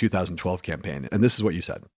and the 2012 campaign? And this is what you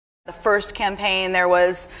said. The first campaign, there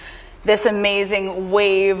was this amazing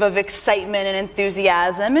wave of excitement and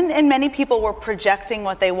enthusiasm, and many people were projecting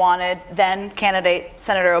what they wanted then candidate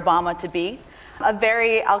Senator Obama to be.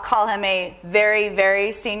 I'll call him a very,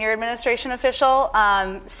 very senior administration official,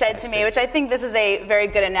 said to me, which I think this is a very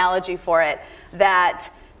good analogy for it, that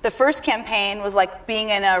the first campaign was like being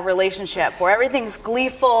in a relationship where everything's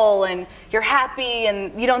gleeful and you're happy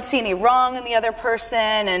and you don't see any wrong in the other person,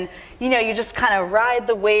 and you just kind of ride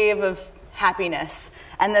the wave of happiness.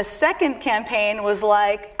 And the second campaign was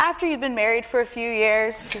like, after you've been married for a few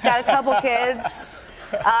years, you've got a couple kids,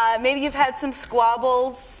 maybe you've had some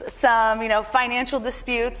squabbles, some, financial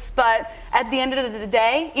disputes, but at the end of the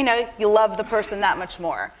day, you love the person that much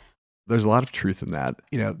more. There's a lot of truth in that.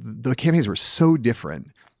 The campaigns were so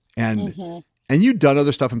different. And and you'd done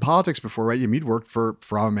other stuff in politics before, right? You'd worked for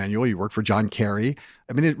Rahm Emanuel, you worked for John Kerry.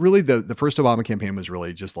 I mean, it really, the first Obama campaign was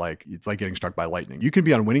really just like, it's like getting struck by lightning. You can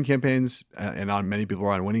be on winning campaigns, and many people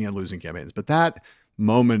are on winning and losing campaigns. But that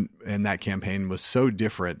moment in that campaign was so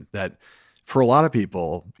different that for a lot of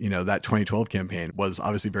people, that 2012 campaign was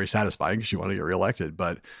obviously very satisfying because you want to get reelected.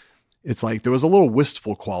 But it's like there was a little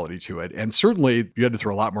wistful quality to it. And certainly you had to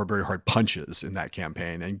throw a lot more very hard punches in that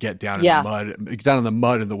campaign and get down in the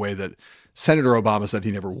mud in the way that Senator Obama said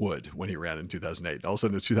he never would when he ran in 2008. All of a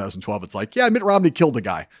sudden in 2012, it's like, yeah, Mitt Romney killed the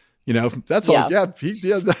guy. That's all. Yeah,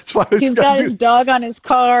 that's why he's got his dog on his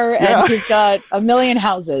car, and he's got a million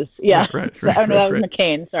houses. Yeah, right. That was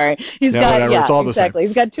McCain. Sorry, he's got whatever. It's all exactly. The same.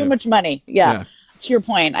 He's got too much money. Yeah. To your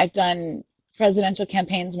point, I've done presidential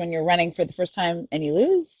campaigns when you're running for the first time and you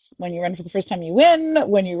lose, when you run for the first time you win,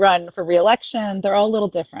 when you run for re-election. They're all a little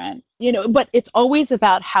different, but it's always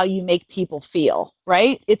about how you make people feel,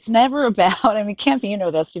 right? It's never about, campaign,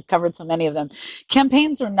 this, you've covered so many of them.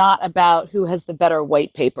 Campaigns are not about who has the better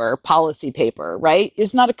white paper, policy paper, right?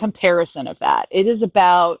 It's not a comparison of that. It is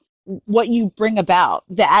about what you bring about,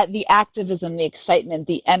 the activism, the excitement,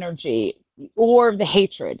 the energy, or the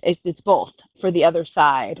hatred. It's both for the other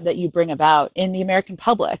side that you bring about in the American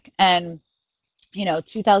public. And,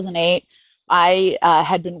 2008, I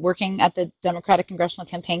had been working at the Democratic Congressional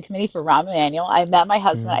Campaign Committee for Rahm Emanuel. I met my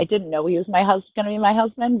husband. I didn't know he was going to be my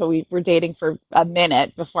husband, but we were dating for a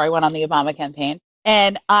minute before I went on the Obama campaign.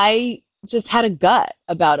 And I just had a gut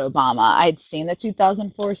about Obama. I'd seen the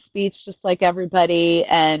 2004 speech just like everybody.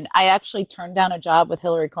 And I actually turned down a job with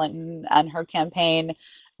Hillary Clinton and her campaign,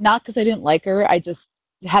 not because I didn't like her. I just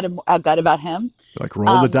had a gut about him. Like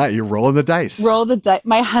rolling the dice. You're rolling the dice. Roll the dice.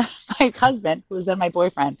 My husband, who was then my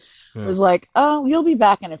boyfriend, was like, "Oh, you'll be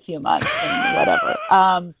back in a few months," and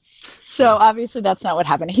whatever. So obviously that's not what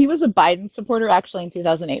happened. He was a Biden supporter actually in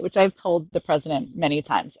 2008, which I've told the president many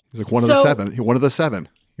times. He's like one of the seven. One of the seven.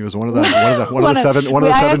 He was one of the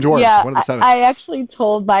seven dwarfs. Yeah, one of the seven. I actually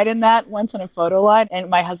told Biden that once in a photo line, and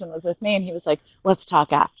my husband was with me, and he was like, "Let's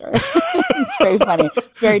talk after." It's very funny.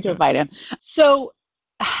 It's very Joe Biden. So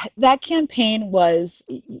that campaign was,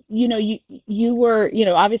 you were,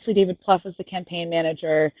 obviously David Plouffe was the campaign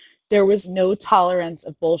manager. There was no tolerance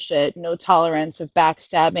of bullshit, no tolerance of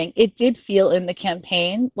backstabbing. It did feel in the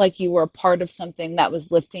campaign like you were a part of something that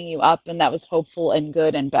was lifting you up and that was hopeful and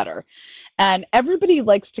good and better. And everybody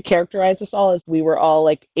likes to characterize us all as we were all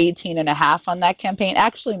like 18 and a half on that campaign.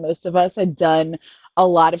 Actually, most of us had done a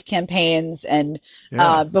lot of campaigns and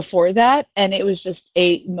before that. And it was just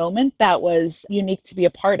a moment that was unique to be a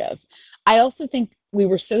part of. I also think we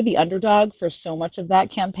were so the underdog for so much of that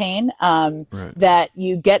campaign that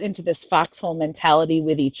you get into this foxhole mentality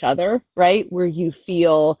with each other, right? Where you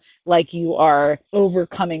feel like you are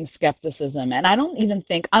overcoming skepticism. And I don't even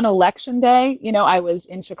think on election day, I was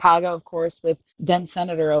in Chicago, of course, with then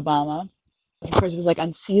Senator Obama. Of course, it was like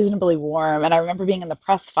unseasonably warm. And I remember being in the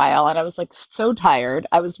press file and I was like so tired.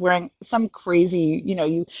 I was wearing some crazy,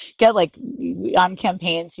 you get like on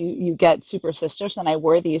campaigns, you get super sisters. And I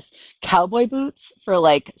wore these cowboy boots for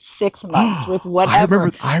like 6 months with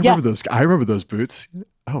whatever. I remember those boots.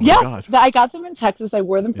 Oh my God. I got them in Texas. I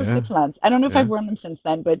wore them for 6 months. I don't know if I've worn them since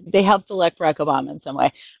then, but they helped elect Barack Obama in some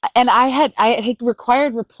way. And I had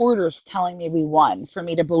required reporters telling me we won for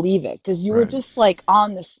me to believe it. Because you were just like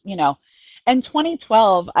on this, And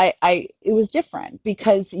 2012, it was different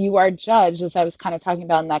because you are judged, as I was kind of talking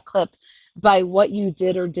about in that clip, by what you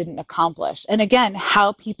did or didn't accomplish. And again,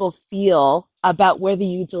 how people feel about whether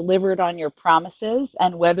you delivered on your promises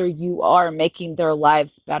and whether you are making their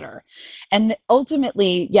lives better. And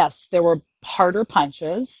ultimately, yes, there were harder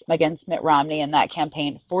punches against Mitt Romney in that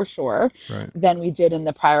campaign for sure than we did in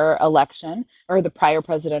the prior election or the prior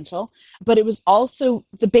presidential. But it was also,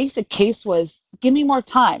 the basic case was, give me more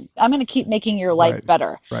time. I'm going to keep making your life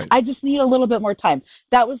better. I just need a little bit more time.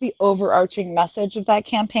 That was the overarching message of that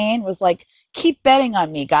campaign, was like, keep betting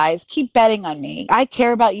on me, guys. Keep betting on me. I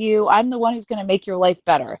care about you. I'm the one who's going to make your life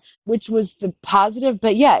better, which was the positive.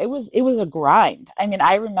 But yeah, it was a grind. I mean,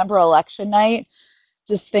 I remember election night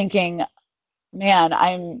just thinking, man,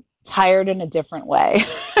 I'm tired in a different way,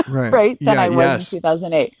 than I was in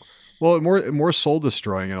 2008. Well, more soul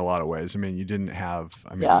destroying in a lot of ways. I mean, you didn't have,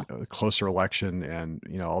 a closer election and,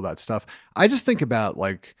 all that stuff. I just think about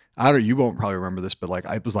you won't probably remember this, but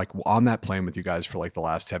I was on that plane with you guys for the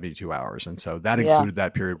last 72 hours. And so that included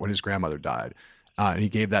that period when his grandmother died. And he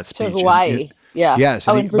gave that speech. To Hawaii. Yes.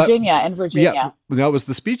 Oh, in Virginia. Yeah. No, it was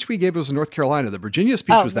the speech we gave was in North Carolina. The Virginia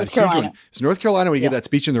speech was that huge one. It was North Carolina. We gave that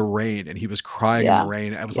speech in the rain and he was crying in the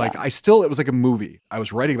rain. I was it was like a movie. I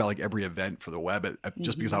was writing about every event for the web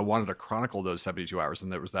just because I wanted to chronicle those 72 hours.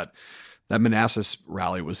 And there was that Manassas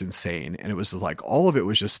rally was insane. And it was all of it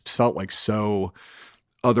was just felt so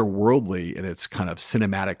otherworldly in its kind of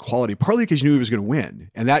cinematic quality, partly because you knew he was going to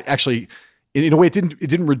win. And that actually, in a way, it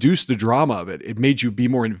didn't reduce the drama of it. It made you be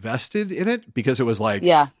more invested in it because it was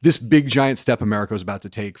this big giant step America was about to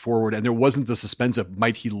take forward. And there wasn't the suspense of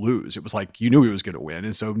might he lose. It was you knew he was going to win.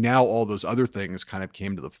 And so now all those other things kind of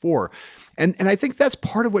came to the fore. And I think that's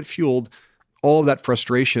part of what fueled all of that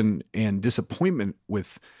frustration and disappointment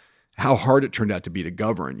with how hard it turned out to be to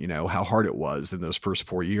govern, how hard it was in those first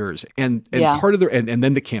 4 years. And Yeah. part of and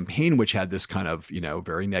then the campaign, which had this kind of,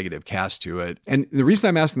 very negative cast to it. And the reason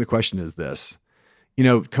I'm asking the question is this,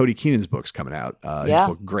 Cody Keenan's book's coming out, his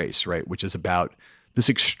book Grace, right? Which is about this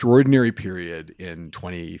extraordinary period in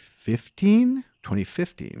 2015,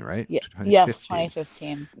 right? Yeah. Yes,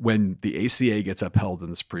 2015. When the ACA gets upheld in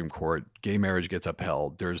the Supreme Court, gay marriage gets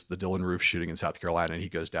upheld, there's the Dylann Roof shooting in South Carolina, and he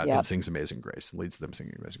goes down and sings Amazing Grace, and leads them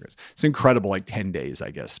singing Amazing Grace. It's incredible, like 10 days,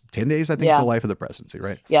 I guess. 10 days, I think, the life of the presidency,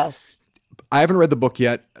 right? Yes. I haven't read the book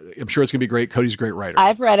yet. I'm sure it's going to be great. Cody's a great writer.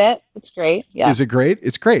 I've read it. It's great. Yeah. Is it great?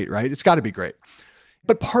 It's great, right? It's got to be great.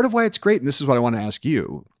 But part of why it's great, and this is what I want to ask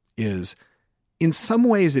you, is in some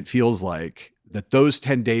ways it feels like that those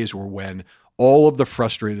 10 days were when all of the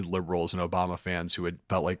frustrated liberals and Obama fans who had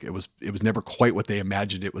felt like it was never quite what they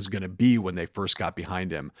imagined it was going to be when they first got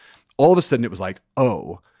behind him, all of a sudden it was like,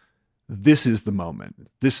 oh, this is the moment.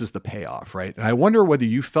 This is the payoff, right? And I wonder whether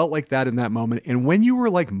you felt like that in that moment and when you were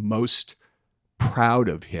like most proud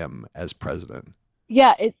of him as president.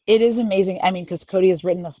 Yeah, it is amazing. I mean, because Cody has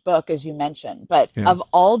written this book, as you mentioned, but of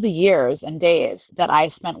all the years and days that I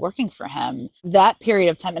spent working for him, that period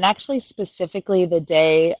of time, and actually specifically the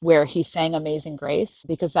day where he sang Amazing Grace,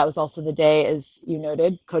 because that was also the day, as you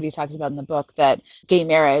noted, Cody talks about in the book, that gay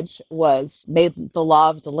marriage was made the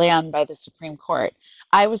law of the land by the Supreme Court.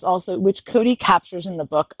 I was also, which Cody captures in the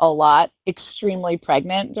book a lot, extremely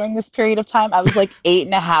pregnant during this period of time. I was like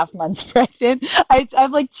 8.5 months pregnant.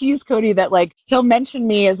 I've like teased Cody that like he'll mention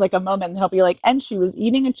me as like a moment and he'll be like, and she was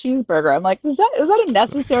eating a cheeseburger. I'm like, is that a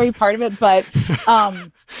necessary part of it? But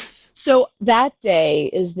so that day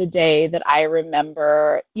is the day that I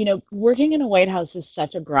remember, working in a White House is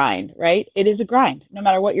such a grind, right? It is a grind, no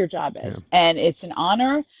matter what your job is. Yeah. And it's an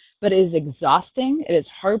honor, but it is exhausting. It is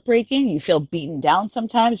heartbreaking. You feel beaten down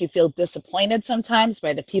sometimes. You feel disappointed sometimes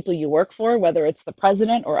by the people you work for, whether it's the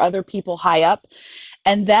president or other people high up.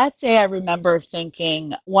 And that day I remember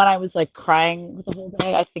thinking, when I was like crying the whole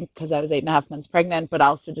day, I think because I was 8.5 months pregnant, but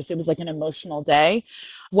also just, it was like an emotional day.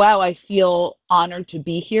 Wow, I feel honored to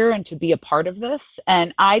be here and to be a part of this.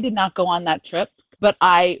 And I did not go on that trip, but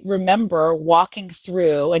I remember walking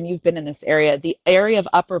through, and you've been in this area, the area of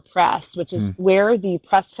upper press, which is where the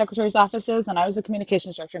press secretary's office is. And I was a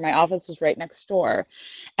communications director. My office was right next door.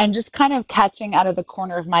 And just kind of catching out of the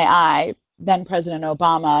corner of my eye, then President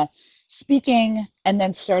Obama speaking and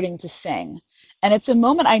then starting to sing. And it's a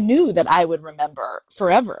moment I knew that I would remember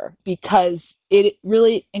forever because it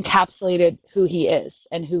really encapsulated who he is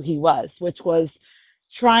and who he was, which was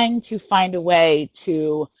trying to find a way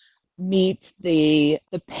to meet the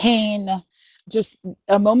pain, just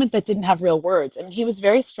a moment that didn't have real words. I mean, he was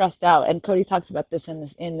very stressed out, and Cody talks about this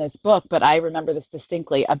in this book, but I remember this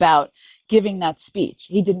distinctly about giving that speech.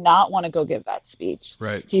 He did not want to go give that speech.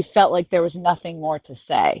 Right. He felt like there was nothing more to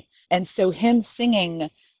say. And so him singing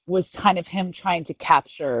was kind of him trying to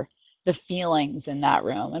capture the feelings in that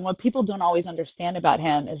room. And what people don't always understand about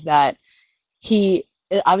him is that he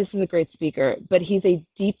obviously is a great speaker, but he's a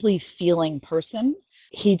deeply feeling person.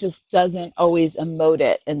 He just doesn't always emote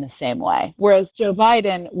it in the same way. Whereas Joe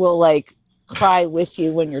Biden will like cry with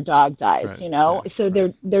you when your dog dies, right, you know? right, so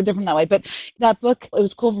they're different that way. But that book, it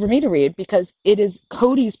was cool for me to read because it is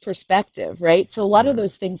Cody's perspective, right? So a lot of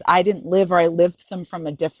those things I didn't live, or I lived them from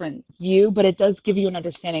a different view, but it does give you an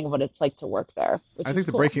understanding of what it's like to work there. I think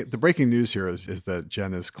cool. the breaking news here is that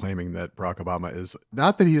Jen is claiming that Barack Obama is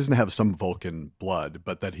not that he doesn't have some Vulcan blood,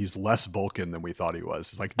 but that he's less Vulcan than we thought he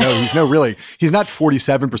was. It's like, no, he's not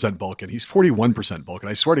 47% Vulcan. He's 41% Vulcan.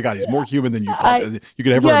 I swear to God, he's more human than you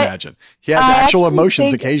could ever imagine. He has actual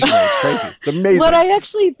emotions occasionally. It's crazy. It's amazing. What I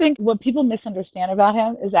actually think, what people misunderstand about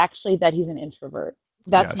him is actually that he's an introvert.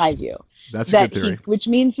 That's my view. That's a good theory. Which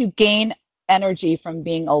means you gain energy from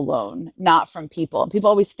being alone, not from people. And people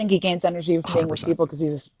always think he gains energy from being with people because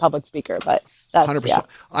he's a public speaker, but that's 100%. Yeah.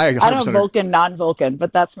 I don't know Vulcan, non-Vulcan,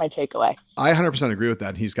 but that's my takeaway. I 100% agree with that.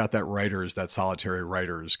 And he's got that solitary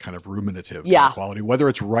writer's kind of ruminative kind of quality. Whether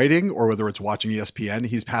it's writing or whether it's watching ESPN,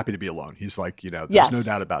 he's happy to be alone. He's like, there's no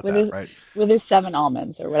doubt about that, right? With his 7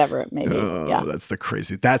 almonds or whatever it may be. That's the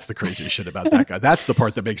crazy shit about that guy. That's the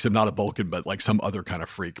part that makes him not a Vulcan, but like some other kind of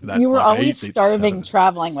freak. You were always starving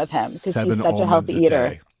traveling with him because he's such a healthy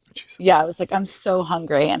eater. Yeah, I was like, I'm so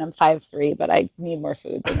hungry and I'm 5'3", but I need more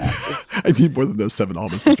food than that. I need more than those 7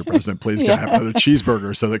 almonds, Mr. President. Please can I have another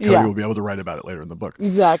cheeseburger so that Cody will be able to write about it later in the book.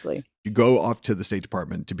 Exactly. You go off to the State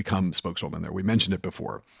Department to become spokeswoman there. We mentioned it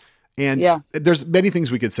before. And there's many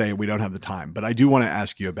things we could say, and we don't have the time, but I do want to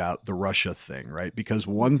ask you about the Russia thing, right? Because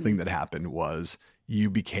one thing that happened was you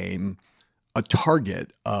became a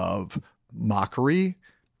target of mockery,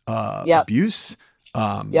 abuse,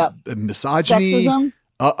 misogyny, sexism,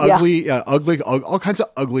 ugly, all kinds of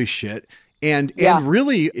ugly shit. And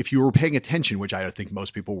really, if you were paying attention, which I think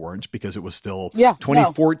most people weren't because it was still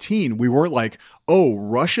 2014, we weren't like, oh,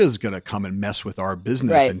 Russia's going to come and mess with our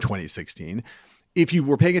business in 2016. If you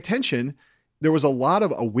were paying attention, there was a lot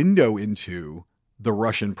of a window into the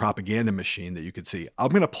Russian propaganda machine that you could see. I'm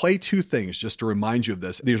going to play two things just to remind you of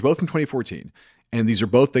this. These are both from 2014. And these are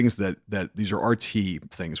both things that these are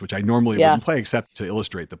RT things, which I normally wouldn't play except to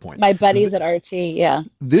illustrate the point. My buddies at RT,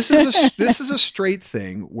 This is a straight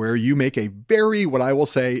thing where you make a very, what I will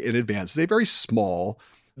say in advance, is a very small,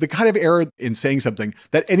 the kind of error in saying something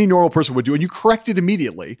that any normal person would do, and you correct it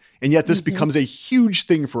immediately. And yet this becomes a huge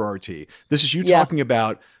thing for RT. This is you talking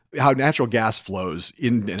about how natural gas flows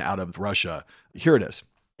in and out of Russia. Here it is.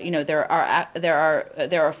 There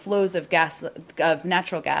are flows of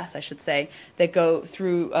natural gas, I should say, that go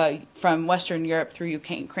through from Western Europe through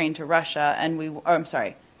Ukraine to Russia,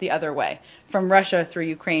 the other way, from Russia through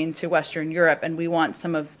Ukraine to Western Europe, and we want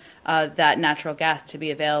some of that natural gas to be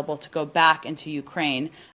available to go back into Ukraine.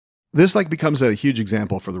 This becomes a huge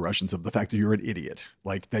example for the Russians of the fact that you're an idiot,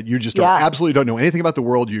 that you just absolutely don't know anything about the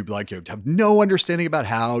world. You have no understanding about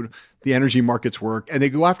how the energy markets work, and they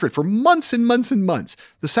go after it for months and months and months.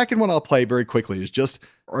 The second one I'll play very quickly is just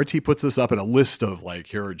RT puts this up in a list of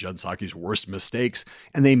here are Jen Psaki's worst mistakes,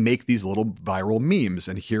 and they make these little viral memes.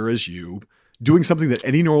 And here is you doing something that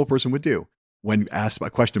any normal person would do when asked a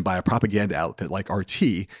question by a propaganda outfit like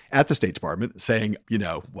RT at the State Department, saying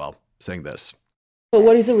this. But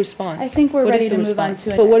what is the response? I think we're ready to move on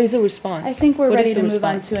to it. But what is the response? I think we're ready to move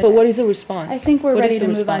on to it. But what is the response? I think we're ready to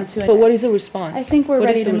move on to it. But what is the response? I think we're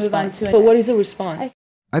ready to move on to it. But what is the response?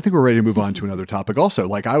 I think we're ready to move on to another topic also.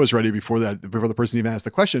 I was ready before the person even asked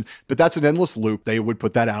the question, but that's an endless loop. They would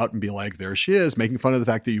put that out and be like, there she is, making fun of the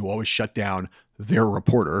fact that you always shut down their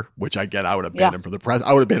reporter, which I get. I would have banned him from the press.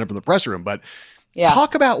 I would have banned him from the press room, but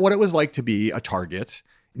talk about what it was like to be a target,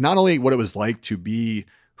 not only what it was like to be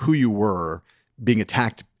who you were, being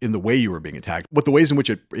attacked in the way you were being attacked, but the ways in which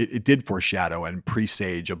it did foreshadow and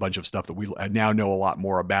presage a bunch of stuff that we now know a lot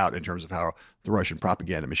more about in terms of how the Russian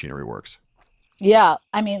propaganda machinery works. Yeah.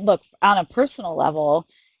 I mean, look, on a personal level,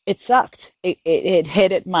 it sucked. It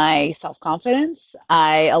hit at my self-confidence.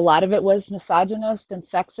 A lot of it was misogynist and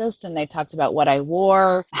sexist, and they talked about what I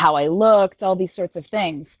wore, how I looked, all these sorts of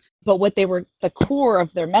things. But what the core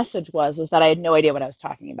of their message was that I had no idea what I was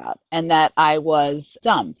talking about and that I was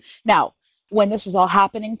dumb. Now, when this was all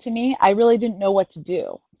happening to me, I really didn't know what to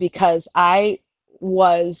do because I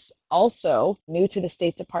was also new to the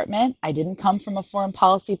State Department. I didn't come from a foreign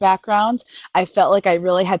policy background. I felt like I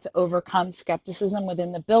really had to overcome skepticism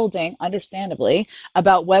within the building, understandably,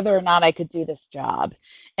 about whether or not I could do this job.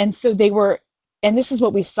 And so and this is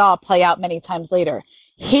what we saw play out many times later,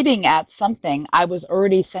 hitting at something I was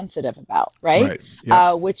already sensitive about, right?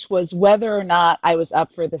 Yep. Which was whether or not I was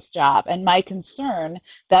up for this job and my concern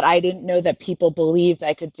that I didn't know that people believed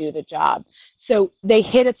I could do the job. So they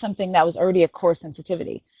hit at something that was already a core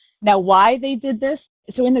sensitivity. Now, why they did this?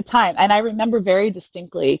 So in the time, and I remember very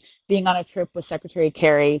distinctly being on a trip with Secretary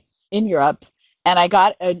Kerry in Europe, and I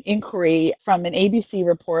got an inquiry from an ABC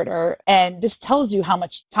reporter, and this tells you how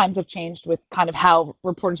much times have changed with kind of how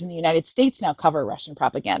reporters in the United States now cover Russian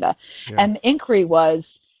propaganda. Yeah. And the inquiry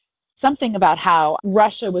was something about how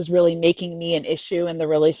Russia was really making me an issue in the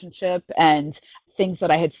relationship and things that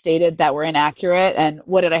I had stated that were inaccurate, and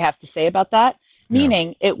what did I have to say about that?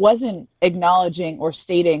 Meaning it wasn't acknowledging or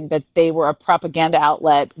stating that they were a propaganda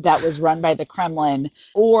outlet that was run by the Kremlin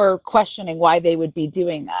or questioning why they would be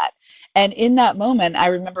doing that. And in that moment, I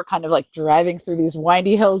remember kind of driving through these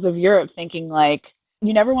windy hills of Europe thinking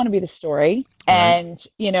you never want to be the story. Right.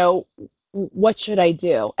 And, what should I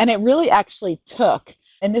do? And it really actually took,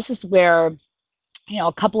 and this is where,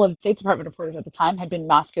 a couple of State Department reporters at the time had been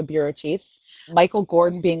Moscow bureau chiefs, Michael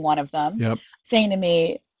Gordon being one of them, saying to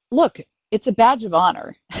me, look, it's a badge of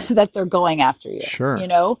honor that they're going after you, sure.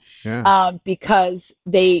 Because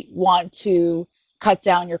they want to cut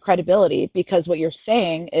down your credibility, because what you're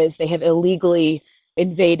saying is they have illegally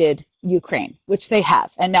invaded Ukraine, which they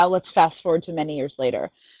have. And now let's fast forward to many years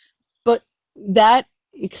later. But that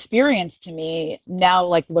experience to me now,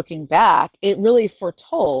 looking back, it really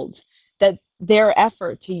foretold that their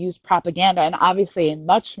effort to use propaganda, and obviously a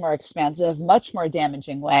much more expansive, much more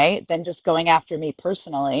damaging way than just going after me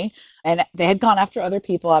personally. And they had gone after other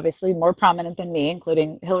people, obviously more prominent than me,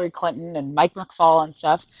 including Hillary Clinton and Mike McFaul and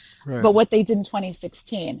stuff. Right. But what they did in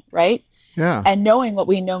 2016, right? Yeah. And knowing what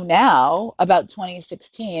we know now about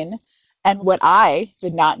 2016 and what I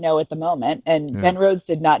did not know at the moment, and Ben Rhodes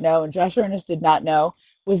did not know, and Josh Earnest did not know,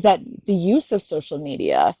 was that the use of social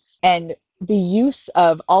media and the use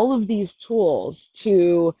of all of these tools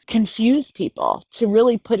to confuse people, to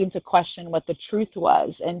really put into question what the truth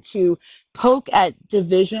was, and to poke at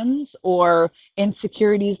divisions or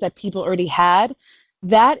insecurities that people already had,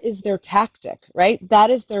 that is their tactic, right? That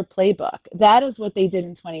is their playbook. That is what they did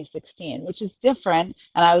in 2016, which is different.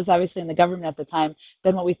 And I was obviously in the government at the time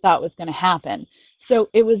than what we thought was going to happen. So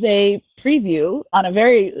it was a preview on a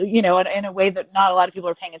very, in a way that not a lot of people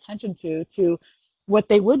are paying attention to what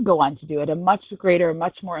they would go on to do at a much greater,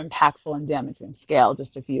 much more impactful and damaging scale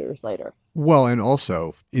just a few years later. Well, and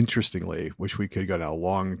also, interestingly, which we could go down a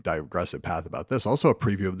long digressive path about this, also a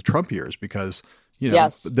preview of the Trump years, because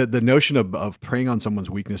yes. the notion of preying on someone's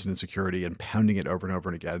weakness and insecurity and pounding it over and over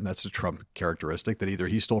and again, that's a Trump characteristic that either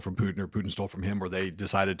he stole from Putin or Putin stole from him, or they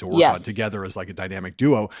decided to work on together as like a dynamic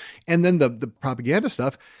duo. And then the propaganda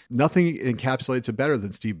stuff, nothing encapsulates it better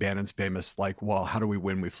than Steve Bannon's famous, like, well, how do we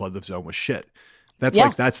win? We flood the zone with shit.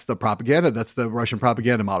 That's the propaganda. That's the Russian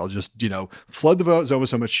propaganda model. Just, flood the zone with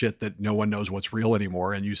so much shit that no one knows what's real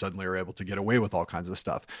anymore. And you suddenly are able to get away with all kinds of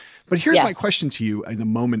stuff. But here's my question to you in the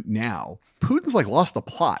moment now. Putin's like lost the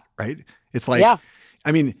plot, right? It's like,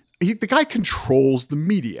 I mean, the guy controls the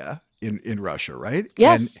media in Russia, right?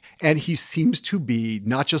 Yes. And he seems to be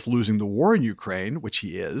not just losing the war in Ukraine, which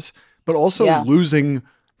he is, but also losing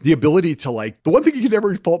the ability to, like, the one thing you can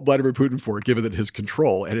never fault Vladimir Putin for, given that his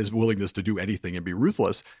control and his willingness to do anything and be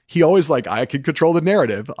ruthless, he always like, I can control the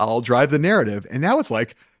narrative. I'll drive the narrative. And now it's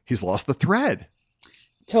like, he's lost the thread.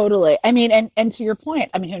 Totally. I mean, and to your point,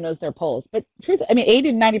 I mean, who knows their polls, but 80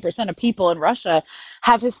 to 90% of people in Russia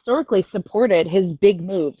have historically supported his big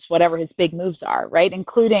moves, whatever his big moves are, right?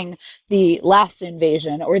 Including the last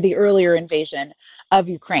invasion or the earlier invasion of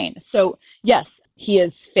Ukraine. So yes, he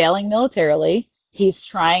is failing militarily. He's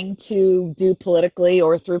trying to do politically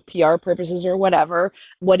or through PR purposes or whatever,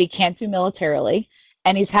 what he can't do militarily.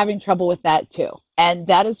 And he's having trouble with that too. And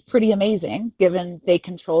that is pretty amazing, given they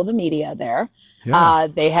control the media there. Yeah.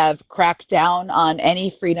 They have cracked down on any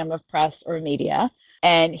freedom of press or media.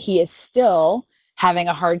 And he is still having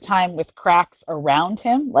a hard time with cracks around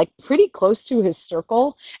him, like pretty close to his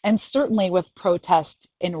circle, and certainly with protests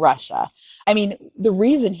in Russia. I mean, the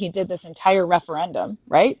reason he did this entire referendum,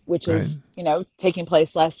 right, which is, taking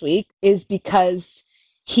place last week, is because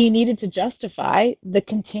he needed to justify the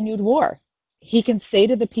continued war. He can say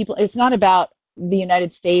to the people, it's not about the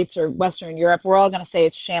United States or Western Europe. We're all going to say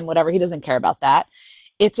it's sham, whatever. He doesn't care about that.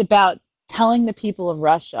 It's about telling the people of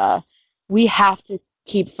Russia, we have to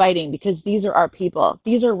keep fighting because these are our people.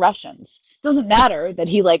 These are Russians. It doesn't matter that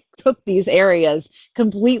he took these areas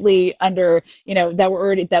completely under,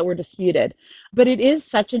 that were disputed. But it is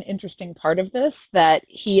such an interesting part of this that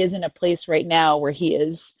he is in a place right now where he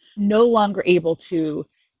is no longer able to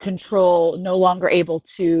control, no longer able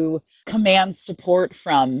to command support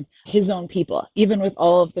from his own people, even with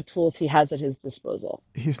all of the tools he has at his disposal.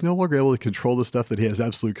 He's no longer able to control the stuff that he has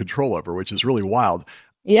absolute control over, which is really wild.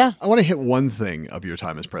 Yeah. I want to hit one thing of your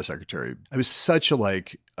time as press secretary. It was such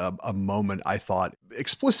a moment, I thought,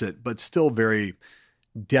 explicit, but still very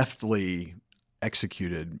deftly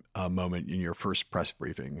executed moment in your first press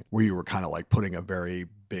briefing, where you were kind of like putting a very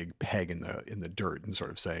big peg in the dirt and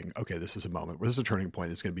sort of saying, okay, this is a moment where this is a turning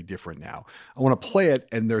point. It's going to be different now. I want to play it.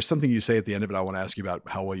 And there's something you say at the end of it. I want to ask you about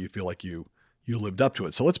how well you feel like you lived up to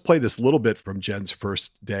it. So let's play this little bit from Jen's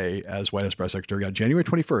first day as White House press secretary on January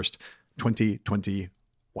 21st,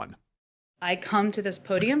 2021. I come to this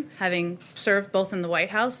podium having served both in the White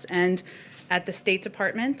House and at the State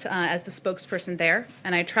Department as the spokesperson there.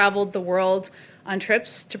 And I traveled the world on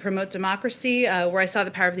trips to promote democracy, where I saw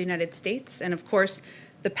the power of the United States and, of course,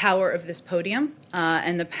 the power of this podium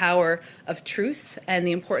and the power of truth and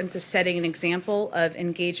the importance of setting an example of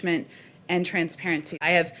engagement and transparency.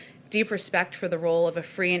 I have deep respect for the role of a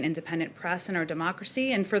free and independent press in our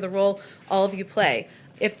democracy and for the role all of you play.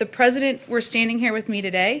 If the president were standing here with me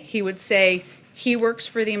today, he would say he works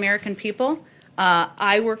for the American people.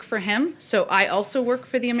 I work for him, so I also work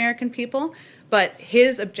for the American people. But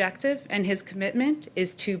his objective and his commitment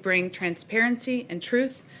is to bring transparency and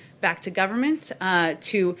truth back to government,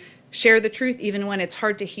 to share the truth even when it's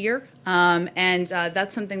hard to hear. And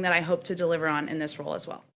that's something that I hope to deliver on in this role as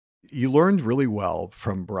well. You learned really well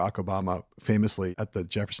from Barack Obama, famously at the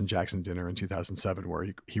Jefferson-Jackson dinner in 2007, where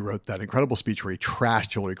he wrote that incredible speech where he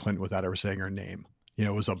trashed Hillary Clinton without ever saying her name. It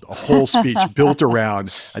was a whole speech built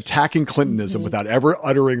around attacking Clintonism without ever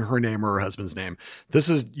uttering her name or her husband's name. This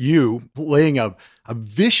is you laying a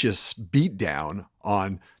vicious beat down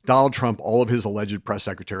on Donald Trump, all of his alleged press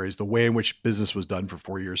secretaries, the way in which business was done for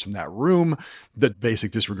 4 years from that room, the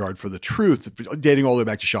basic disregard for the truth, dating all the way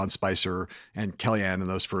back to Sean Spicer and Kellyanne in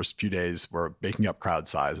those first few days were making up crowd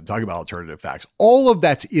size and talking about alternative facts. All of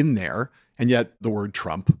that's in there. And yet the word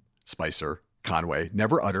Trump, Spicer, Conway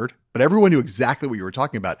never uttered, but everyone knew exactly what you were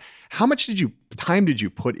talking about. How much time did you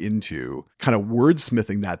put into kind of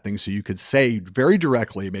wordsmithing that thing so you could say very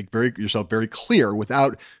directly, make yourself very clear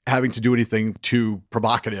without having to do anything too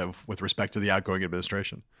provocative with respect to the outgoing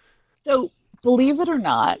administration? So believe it or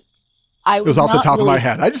not, it was off the top of my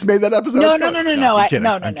head. I just made that up as I was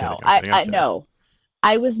going. No.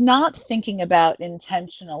 I was not thinking about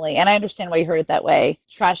intentionally, and I understand why you heard it that way,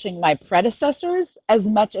 trashing my predecessors as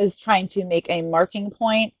much as trying to make a marking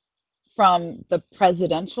point from the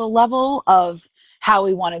presidential level of how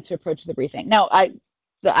we wanted to approach the briefing. Now,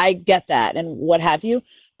 I get that and what have you,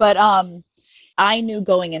 but I knew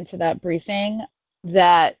going into that briefing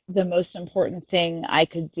that the most important thing I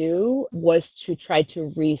could do was to try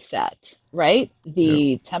to reset, right?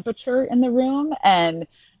 The temperature in the room and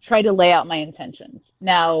try to lay out my intentions.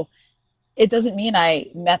 Now, it doesn't mean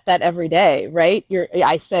I met that every day, right?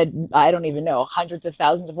 I said, I don't even know, hundreds of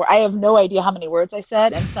thousands of words. I have no idea how many words I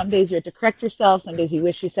said. And some days you have to correct yourself. Some days you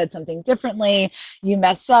wish you said something differently. You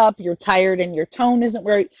mess up, you're tired and your tone isn't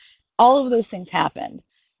where, all of those things happened.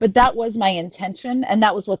 But that was my intention, and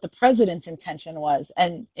that was what the president's intention was.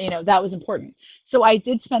 And, that was important. So I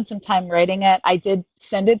did spend some time writing it. I did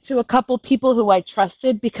send it to a couple people who I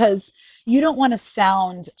trusted, because you don't want to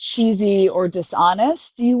sound cheesy or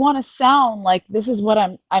dishonest. You want to sound like this is what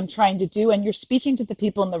I'm trying to do. And you're speaking to the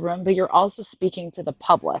people in the room, but you're also speaking to the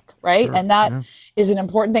public, right? Sure, and that is an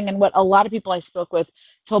important thing. And what a lot of people I spoke with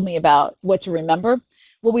told me about what to remember.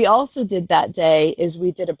 What we also did that day is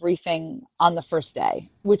we did a briefing on the first day,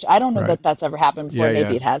 which I don't know that that's ever happened before.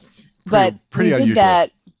 Maybe it has. But we did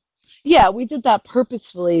that. Yeah, we did that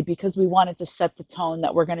purposefully because we wanted to set the tone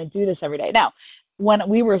that we're going to do this every day. Now, when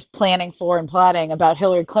we were planning for and plotting about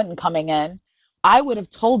Hillary Clinton coming in, I would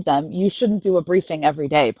have told them you shouldn't do a briefing every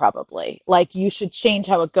day, probably. Like, you should change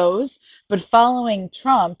how it goes. But following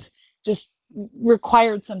Trump just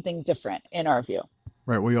required something different in our view.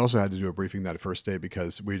 Right. We also had to do a briefing that first day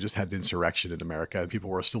because we just had an insurrection in America and people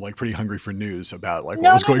were still pretty hungry for news about what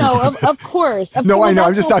was going on. Of course. I know.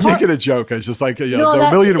 I'm making a joke. It's just there are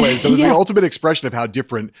a million ways. That was the ultimate expression of how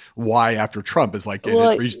different why after Trump is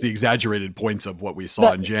it reached the exaggerated points of what we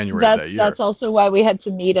saw in January of that year. That's also why we had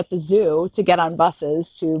to meet at the zoo to get on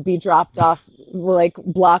buses to be dropped off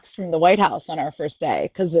blocks from the White House on our first day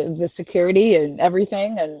because of the security and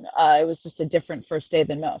everything. And it was just a different first day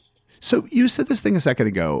than most. So you said this thing a second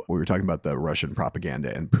ago. We were talking about the Russian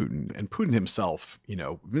propaganda and Putin himself,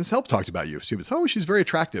 himself talked about you. He was, she's very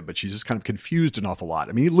attractive, but she's just kind of confused an awful lot.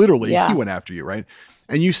 I mean, literally, he went after you, right?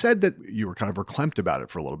 And you said that you were kind of verklempt about it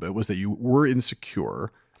for a little bit, was that you were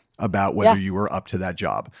insecure about whether you were up to that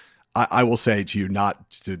job. I will say to you, not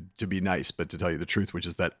to be nice, but to tell you the truth, which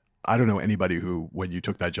is that I don't know anybody who, when you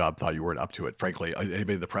took that job, thought you weren't up to it. Frankly,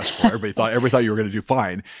 anybody in the press corps, everybody thought you were going to do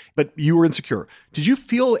fine, but you were insecure. Did you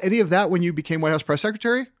feel any of that when you became White House press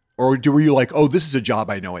secretary? Or were you like, oh, this is a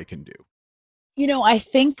job I know I can do? I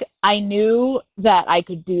think I knew that I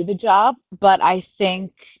could do the job, but I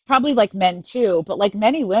think probably like men too, but like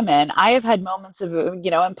many women, I have had moments of,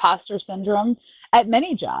 imposter syndrome at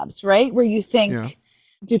many jobs, right? Where you think,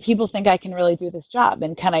 do people think I can really do this job?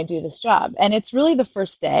 And can I do this job? And it's really the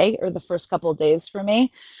first day or the first couple of days for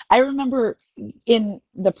me. I remember in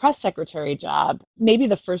the press secretary job, maybe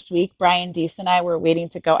the first week, Brian Deese and I were waiting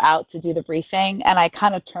to go out to do the briefing. And I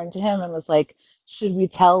kind of turned to him and was like, should we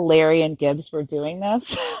tell Larry and Gibbs we're doing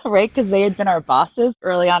this? Right? Because they had been our bosses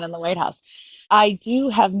early on in the White House. I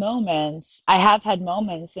have had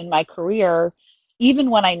moments in my career,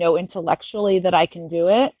 even when I know intellectually that I can do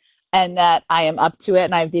it, and that I am up to it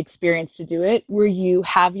and I have the experience to do it, where you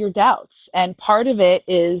have your doubts. And part of it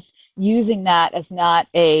is using that as not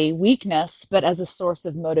a weakness, but as a source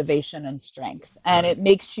of motivation and strength. And it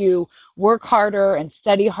makes you work harder and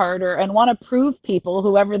study harder and want to prove people,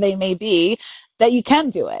 whoever they may be, that you can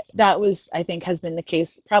do it. That was, I think, has been the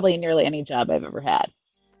case probably in nearly any job I've ever had.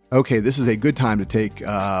 Okay, this is a good time to take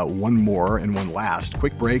one more and one last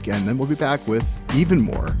quick break, and then we'll be back with even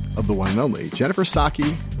more of the one and only Jennifer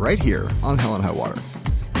Psaki right here on Hell and High Water.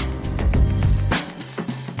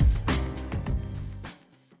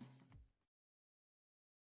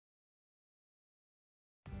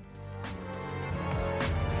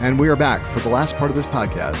 And we are back for the last part of this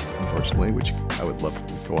podcast, unfortunately, which I would love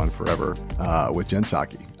to go on forever, with Jen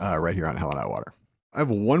Psaki right here on Hell and High Water. I have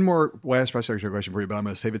one more White House press secretary question for you, but I'm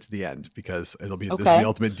going to save it to the end because it'll be this is Okay. the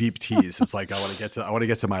ultimate deep tease. It's like I want to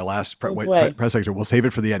get to my last boy. press secretary. We'll save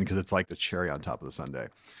it for the end because it's like the cherry on top of the sundae.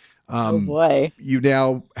 Oh boy. You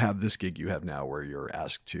now have this gig you have now where you're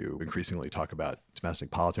asked to increasingly talk about domestic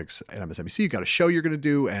politics at MSNBC. You got a show you're going to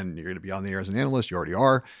do, and you're going to be on the air as an analyst. You already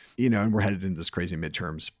are, and we're headed into this crazy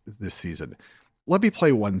midterms this season. Let me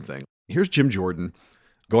play one thing. Here's Jim Jordan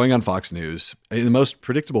going on Fox News in the most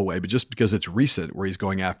predictable way, but just because it's recent, where he's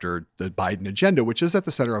going after the Biden agenda, which is at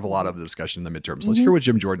the center of a lot of the discussion in the midterms. Let's hear what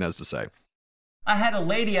Jim Jordan has to say. I had a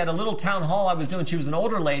lady at a little town hall I was doing. She was an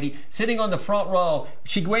older lady sitting on the front row.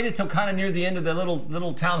 She waited till kind of near the end of the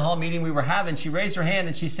little town hall meeting we were having. She raised her hand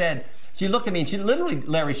and she said, she looked at me and she literally,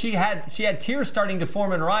 Larry, she had tears starting to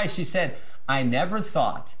form in her eyes. She said, I never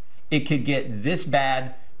thought it could get this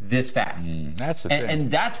bad this fast. That's the thing. And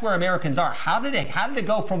that's where Americans are. How did it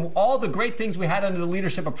go from all the great things we had under the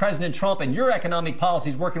leadership of President Trump and your economic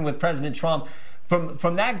policies working with President Trump,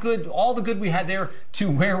 from that good, all the good we had there, to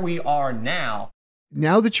where we are now?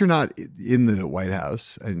 Now that you're not in the White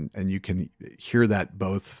House and you can hear that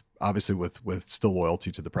both obviously with still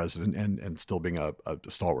loyalty to the president and still being a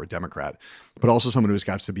stalwart Democrat, but also someone who's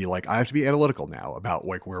got to be like, I have to be analytical now about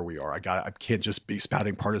like where we are. I can't just be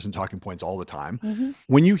spouting partisan talking points all the time. Mm-hmm.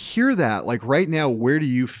 When you hear that, like right now, where do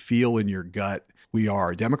you feel in your gut we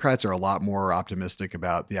are? Democrats are a lot more optimistic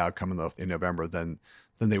about the outcome in November than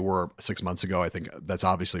they were 6 months ago. I think that's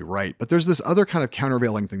obviously right. But there's this other kind of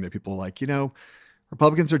countervailing thing that people are like,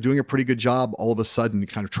 Republicans are doing a pretty good job all of a sudden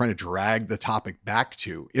kind of trying to drag the topic back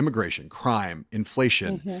to immigration, crime,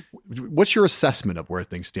 inflation. Mm-hmm. What's your assessment of where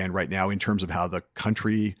things stand right now in terms of how the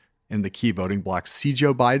country and the key voting blocs see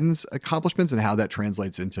Joe Biden's accomplishments and how that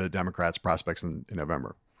translates into Democrats' prospects in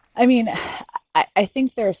November? I mean, I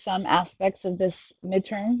think there are some aspects of this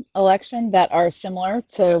midterm election that are similar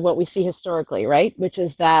to what we see historically, right? Which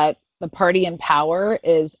is that the party in power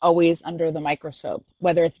is always under the microscope,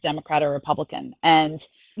 whether it's Democrat or Republican. And,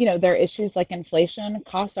 there are issues like inflation,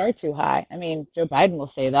 costs are too high. I mean, Joe Biden will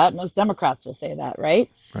say that. Most Democrats will say that, right?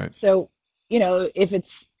 Right. So, if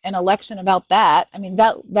it's an election about that, I mean,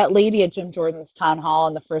 that lady at Jim Jordan's town hall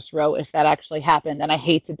in the first row, if that actually happened, and I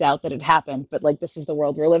hate to doubt that it happened, but like this is the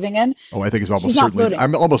world we're living in. Oh, I think it's almost certainly,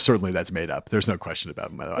 I'm almost certainly that's made up. There's no question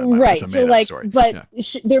about it. Right. It's a made up story. But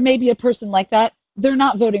there may be a person like that. They're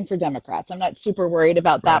not voting for Democrats. I'm not super worried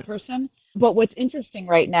about that person. But what's interesting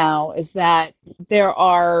right now is that there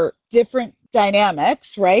are different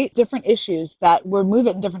dynamics, right? Different issues that we're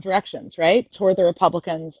moving in different directions, right? Toward the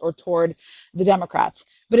Republicans or toward the Democrats.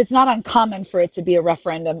 But it's not uncommon for it to be a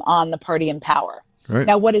referendum on the party in power. Right.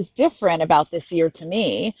 Now, what is different about this year to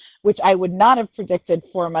me, which I would not have predicted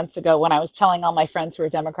 4 months ago when I was telling all my friends who are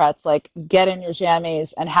Democrats, like, get in your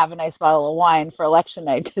jammies and have a nice bottle of wine for election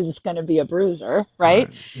night because it's going to be a bruiser, right?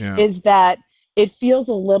 Yeah. Is that it feels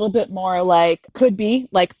a little bit more like, could be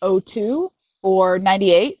like 2002 or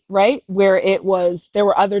 98, right? Where there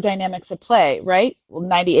were other dynamics at play, right? Well,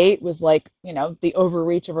 98 was like, the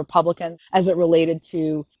overreach of Republicans as it related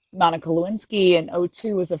to Monica Lewinsky, and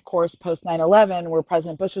 2002 was, of course, post 9/11, where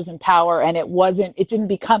President Bush was in power, and it didn't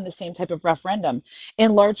become the same type of referendum,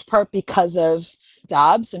 in large part because of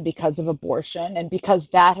Dobbs and because of abortion, and because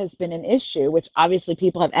that has been an issue, which obviously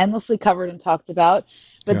people have endlessly covered and talked about,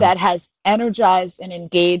 but that has energized and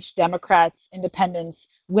engaged Democrats, independents,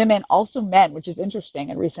 women, also men, which is interesting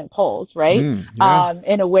in recent polls, right?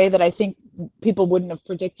 In a way that I think people wouldn't have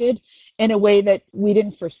predicted, in a way that we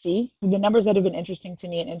didn't foresee. The numbers that have been interesting to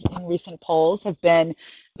me in recent polls have been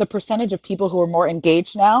the percentage of people who are more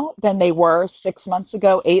engaged now than they were 6 months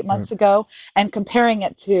ago, 8 months ago, and comparing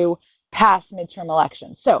it to past midterm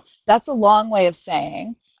elections. So that's a long way of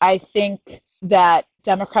saying I think that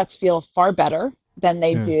Democrats feel far better than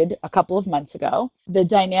they did a couple of months ago. The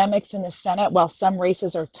dynamics in the Senate, while some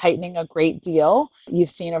races are tightening a great deal, you've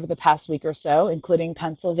seen over the past week or so, including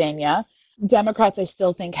Pennsylvania, Democrats, I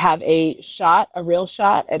still think, have a real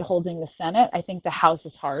shot at holding the Senate. I think the House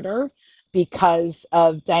is harder because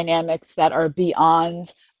of dynamics that are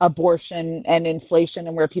beyond abortion and inflation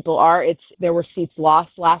and where people are. There were seats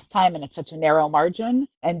lost last time, and it's such a narrow margin.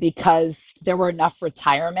 And because there were enough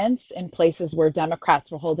retirements in places where Democrats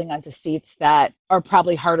were holding onto seats that are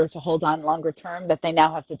probably harder to hold on longer term, that they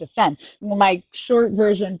now have to defend. My short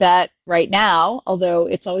version bet right now, although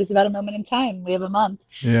it's always about a moment in time, we have a month,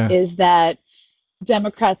 is that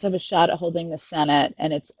Democrats have a shot at holding the Senate,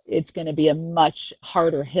 and it's going to be a much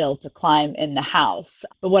harder hill to climb in the House.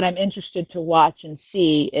 But what I'm interested to watch and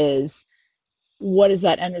see is what does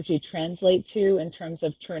that energy translate to in terms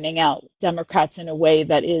of turning out Democrats in a way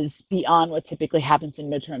that is beyond what typically happens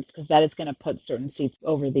in midterms, because that is going to put certain seats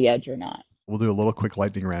over the edge or not. We'll do a little quick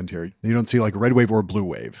lightning round here. You don't see like red wave or blue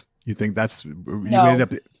wave. You think that's you No. end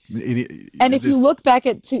up. And if you look back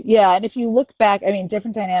at I mean,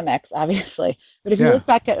 different dynamics, obviously, but if you look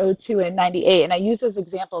back at 2002 and 98, and I use those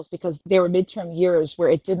examples because they were midterm years where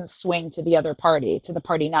it didn't swing to the other party, to the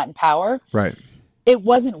party not in power. Right. It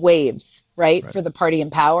wasn't waves, right, for the party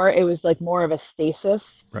in power. It was like more of a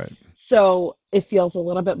stasis. Right. So it feels a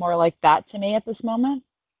little bit more like that to me at this moment.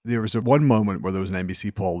 There was one moment where there was an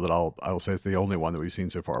NBC poll that I'll say is the only one that we've seen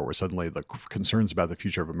so far, where suddenly the concerns about the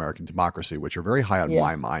future of American democracy, which are very high on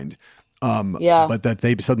my mind, but that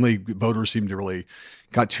they suddenly voters seem to really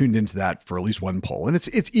got tuned into that for at least one poll. And it's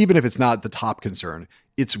even if it's not the top concern,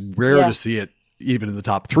 it's rare to see it even in the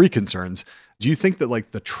top 3 concerns. Do you think that like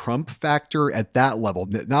the Trump factor at that level,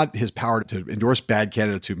 not his power to endorse bad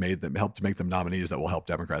candidates who helped to make them nominees that will help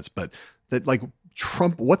Democrats, but that like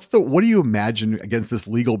Trump, what do you imagine against this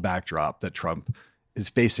legal backdrop that Trump is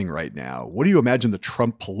facing right now? What do you imagine the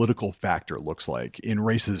Trump political factor looks like in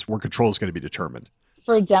races where control is going to be determined?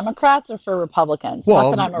 For Democrats or for Republicans?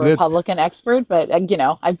 Well, not that I'm a Republican expert, but I've been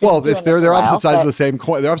doing this they're a while, opposite sides of the same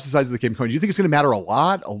coin. They're opposite sides of the same coin. Do you think it's going to matter a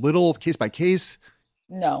lot, a little, case by case?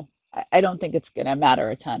 No, I don't think it's going to matter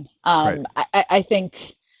a ton. Right. I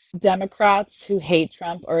think Democrats who hate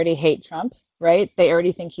Trump already hate Trump, right? They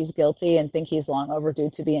already think he's guilty and think he's long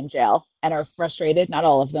overdue to be in jail and are frustrated, not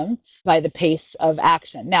all of them, by the pace of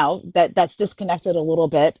action. Now, that's disconnected a little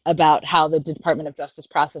bit about how the Department of Justice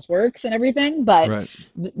process works and everything, but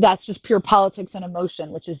that's just pure politics and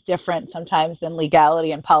emotion, which is different sometimes than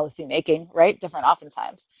legality and policy making, right? Different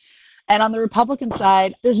oftentimes. And on the Republican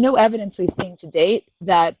side, there's no evidence we've seen to date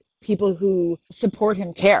that people who support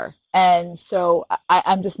him care. And so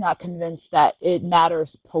I'm just not convinced that it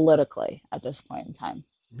matters politically at this point in time.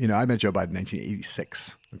 You know, I met Joe Biden in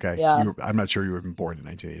 1986. Okay. Yeah. I'm not sure you were even born in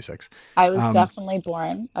 1986. I was definitely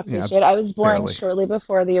born. Appreciate it. I was born shortly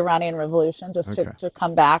before the Iranian Revolution, just to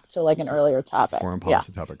come back to like an earlier topic. Foreign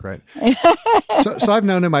policy topic, right? So I've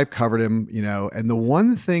known him, I've covered him, you know, and the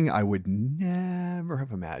one thing I would never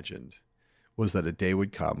have imagined was that a day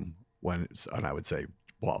would come when, and I would say,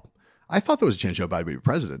 well, I thought there was a chance Joe Biden would be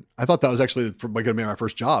president. I thought that was actually going to be my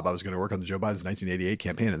first job. I was going to work on the Joe Biden's 1988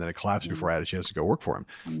 campaign, and then it collapsed before I had a chance to go work for him.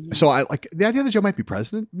 Mm-hmm. So I like the idea that Joe might be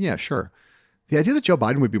president. Yeah, sure. The idea that Joe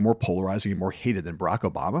Biden would be more polarizing and more hated than Barack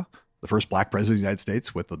Obama, the first black president of the United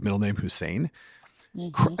States with the middle name Hussein,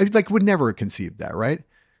 would never have conceived that, right?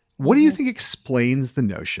 What do you think explains the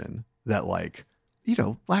notion that, like, you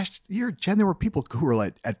know, last year, Jen, there were people who were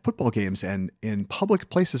like at football games and in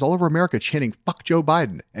public places all over America chanting "fuck Joe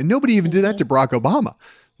Biden," and nobody even did that to Barack Obama.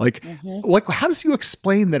 Like, how does you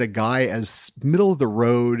explain that a guy as middle of the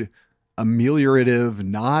road, ameliorative,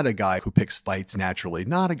 not a guy who picks fights naturally,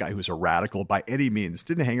 not a guy who's a radical by any means,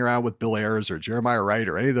 didn't hang around with Bill Ayers or Jeremiah Wright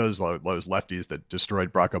or any of those lefties that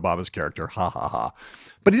destroyed Barack Obama's character, ha ha ha.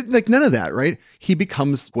 But like none of that, right? He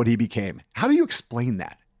becomes what he became. How do you explain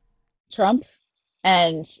that? Trump.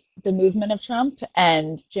 And the movement of Trump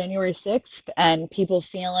and January 6th and people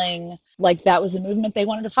feeling like that was a movement they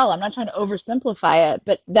wanted to follow. I'm not trying to oversimplify it,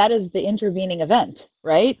 but that is the intervening event,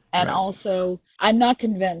 right? And also, I'm not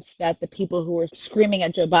convinced that the people who were screaming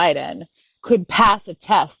at Joe Biden could pass a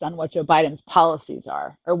test on what Joe Biden's policies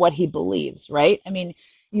are or what he believes, right? I mean,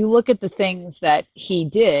 you look at the things that he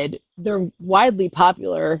did, they're widely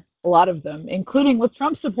popular, a lot of them, including with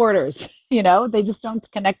Trump supporters, you know, they just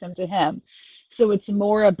don't connect them to him. So it's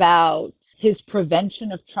more about his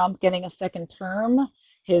prevention of Trump getting a second term,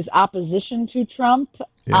 his opposition to Trump.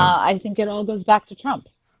 Yeah. I think it all goes back to Trump.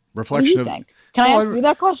 Reflection what do you think? Can I ask you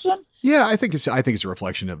that question? Yeah, I think it's a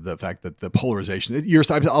reflection of the fact that the polarization.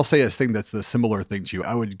 I'll say a thing that's the similar thing to you.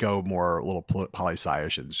 I would go more a little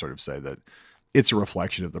poli-sci-ish and sort of say that it's a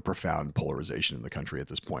reflection of the profound polarization in the country at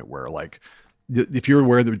this point, where like, if you're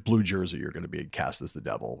wearing the blue jersey, you're going to be cast as the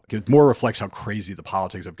devil. It more reflects how crazy the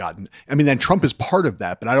politics have gotten. I mean, then Trump is part of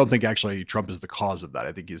that, but I don't think actually Trump is the cause of that.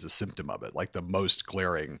 I think he's a symptom of it, like the most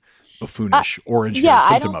glaring, buffoonish, orange-haired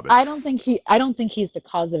symptom of it. I don't think he's the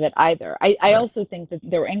cause of it either. I also think that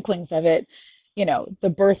there were inklings of it. You know, the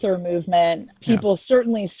birther movement, people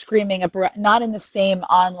certainly screaming up, not in the same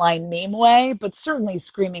online meme way, but certainly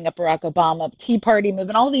screaming at Barack Obama, Tea Party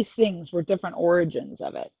movement, all these things were different origins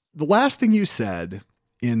of it. The last thing you said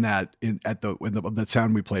in that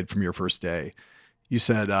sound we played from your first day, you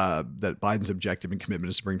said that Biden's objective and commitment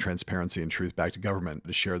is to bring transparency and truth back to government,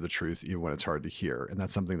 to share the truth even when it's hard to hear. And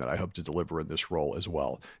that's something that I hope to deliver in this role as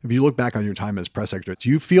well. If you look back on your time as press secretary, do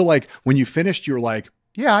you feel like when you finished, you're like,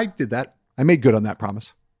 yeah, I did that. I made good on that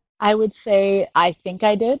promise? I would say I think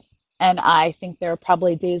I did. And I think there are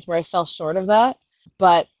probably days where I fell short of that.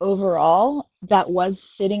 But overall, that was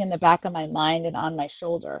sitting in the back of my mind and on my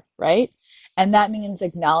shoulder, right? And that means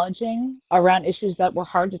acknowledging around issues that were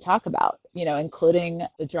hard to talk about, including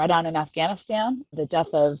the drawdown in Afghanistan, the death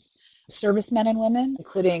of servicemen and women,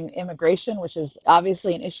 including immigration, which is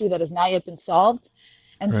obviously an issue that has not yet been solved.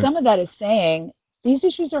 And Right. some of that is saying, these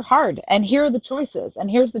issues are hard, and here are the choices,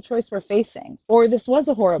 and here's the choice we're facing. Or this was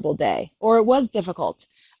a horrible day, or it was difficult.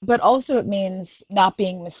 But also it means not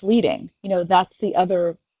being misleading. That's the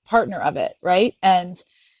other partner of it, right? And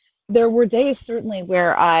there were days certainly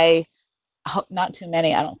where not too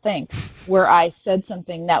many, I don't think, where I said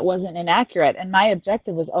something that wasn't inaccurate. And my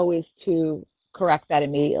objective was always to correct that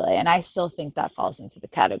immediately. And I still think that falls into the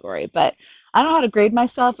category. But I don't know how to grade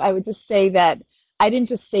myself. I would just say that I didn't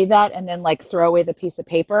just say that and then throw away the piece of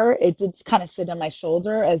paper. It did kind of sit on my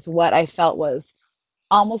shoulder as what I felt was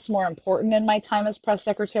almost more important in my time as press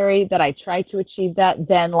secretary, that I tried to achieve that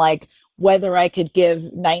than whether I could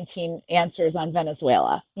give 19 answers on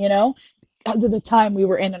Venezuela, because of the time we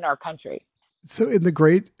were in our country. So in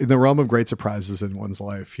the realm of great surprises in one's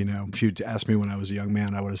life, if you'd asked me when I was a young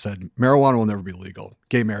man, I would have said marijuana will never be legal.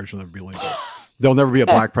 Gay marriage will never be legal. There'll never be a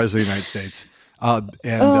black president of the United States.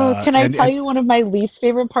 Can I tell you one of my least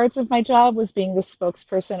favorite parts of my job was being the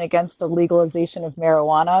spokesperson against the legalization of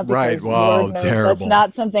marijuana? Right. Wow. Terrible. That's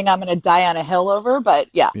not something I'm going to die on a hill over, but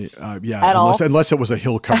yeah. Unless it was a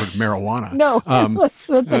hill covered marijuana. No, that's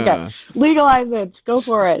okay. Legalize it. Go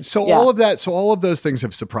for it. So all of those things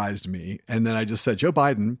have surprised me. And then I just said, Joe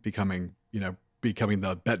Biden becoming the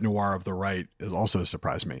bête noire of the right is also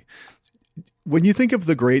surprised me. When you think of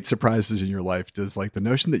the great surprises in your life, does the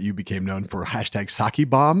notion that you became known for #Saki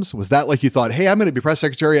bombs, was that you thought, hey, I'm going to be press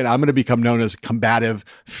secretary and I'm going to become known as combative,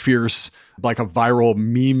 fierce, like a viral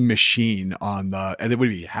meme machine and it would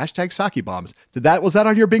be #Saki bombs. Was that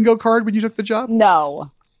on your bingo card when you took the job?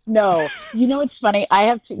 No. It's funny. I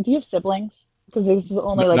have do you have siblings? Because there's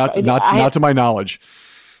only not to my knowledge.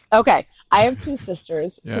 Okay. I have two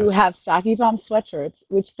sisters who have Saki bomb sweatshirts,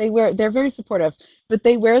 which they wear. They're very supportive, but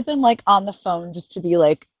they wear them on the phone just to be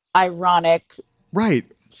ironic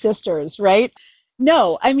sisters, right?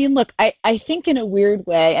 No, I mean, look, I think in a weird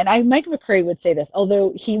way, and Mike McCurry would say this,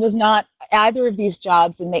 although he was not either of these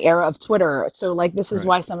jobs in the era of Twitter. So this is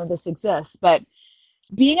why some of this exists. But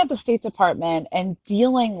being at the State Department and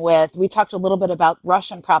dealing with, we talked a little bit about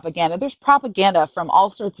Russian propaganda. There's propaganda from all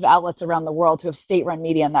sorts of outlets around the world who have state-run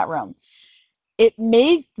media in that room. It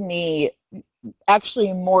made me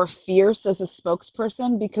actually more fierce as a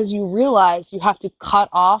spokesperson because you realize you have to cut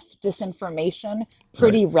off disinformation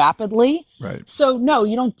pretty rapidly. Right. So no,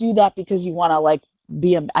 you don't do that because you want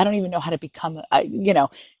to I don't even know how to become,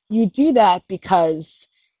 you do that because,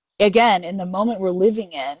 again, in the moment we're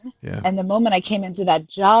living in and the moment I came into that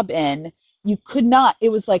job in, you could not, it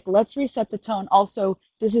was let's reset the tone. Also,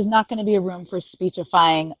 this is not going to be a room for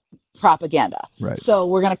speechifying propaganda. Right. So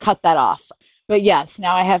we're going to cut that off. But yes,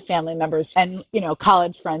 now I have family members and,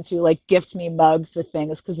 college friends who gift me mugs with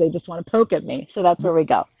things because they just want to poke at me. So that's where we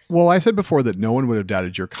go. Well, I said before that no one would have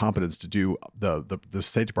doubted your competence to do the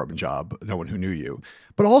State Department job, no one who knew you.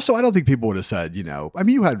 But also, I don't think people would have said,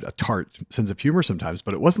 you had a tart sense of humor sometimes,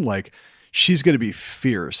 but it wasn't she's going to be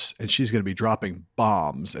fierce and she's going to be dropping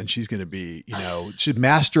bombs and she's going to be, she's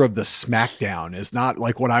master of the smackdown is not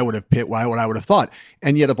what I would have what I would have thought.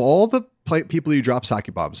 And yet of all the people you drop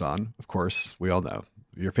Saki bombs on, of course, we all know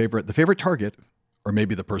the favorite target, or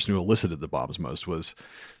maybe the person who elicited the bombs most, was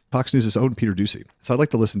Fox News' own Peter Doocy. So I'd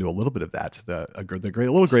like to listen to a little bit of that, the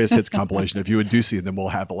little greatest hits compilation of you and Doocy, and then we'll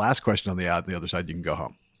have the last question on the other side. You can go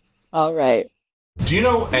home. All right. Do you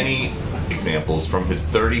know any examples from his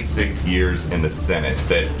 36 years in the Senate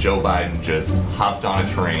that Joe Biden just hopped on a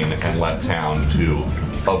train and left town to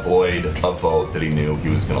avoid a vote that he knew he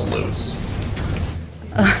was going to lose?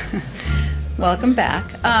 Welcome back.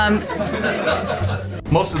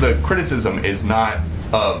 Most of the criticism is not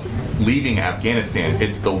of leaving Afghanistan,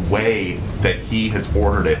 it's the way that he has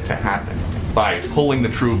ordered it to happen by pulling the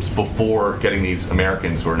troops before getting these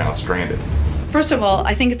Americans who are now stranded. First of all,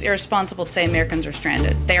 I think it's irresponsible to say Americans are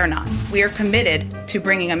stranded. They are not. We are committed to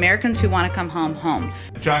bringing Americans who want to come home.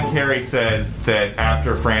 John Kerry says that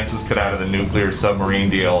after France was cut out of the nuclear submarine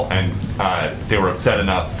deal and they were upset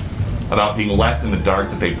enough about being left in the dark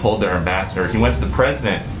that they pulled their ambassador, he went to the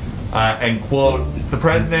president and, quote, the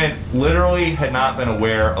president literally had not been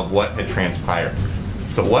aware of what had transpired.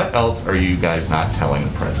 So what else are you guys not telling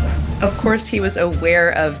the president? Of course, he was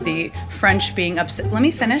aware of the French being upset. Let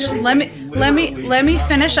me finish. Let me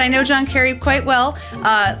finish. I know John Kerry quite well.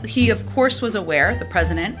 He, of course, was aware, the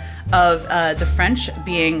president, of the French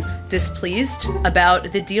being displeased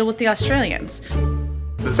about the deal with the Australians.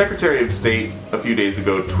 The Secretary of State a few days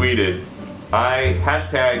ago tweeted, I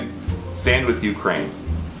 #stand with Ukraine.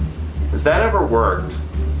 Has that ever worked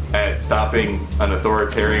at stopping an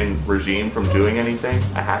authoritarian regime from doing anything?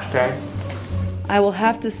 A hashtag? I will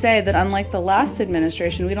have to say that unlike the last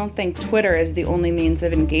administration, we don't think Twitter is the only means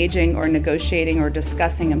of engaging or negotiating or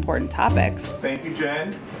discussing important topics. Thank you,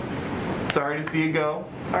 Jen. Sorry to see you go.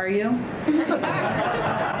 Are you?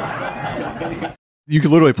 You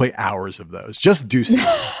could literally play hours of those. Just Ducey.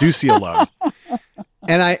 Ducey alone.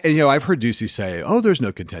 And I've heard Ducey say, oh, there's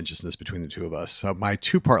no contentiousness between the two of us. So my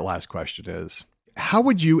two-part last question is, how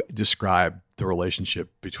would you describe the relationship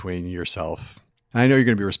between yourself? And I know you're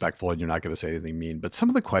going to be respectful and you're not going to say anything mean, but some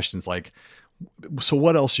of the questions like, so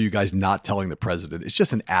what else are you guys not telling the president? It's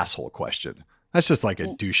just an asshole question. That's just like a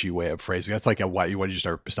douchey way of phrasing. That's like a why you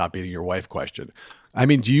stop beating your wife question. I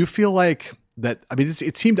mean, do you feel like that? I mean,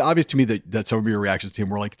 it seemed obvious to me that some of your reactions to him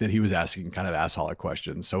were like that he was asking kind of asshole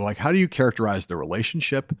questions. So like, how do you characterize the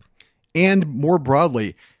relationship? And more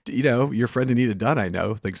broadly, your friend Anita Dunn, I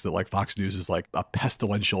know, thinks that like Fox News is like a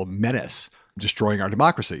pestilential menace destroying our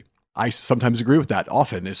democracy. I sometimes agree with that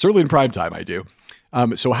often. It's certainly in prime time, I do.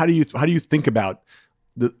 So how do you think about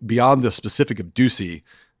beyond the specific of Ducey,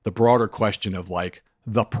 the broader question of like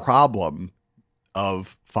the problem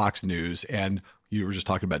of Fox News? And you were just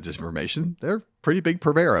talking about disinformation. They're a pretty big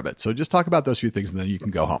purveyor of it. So just talk about those few things and then you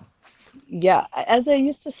can go home. Yeah. As I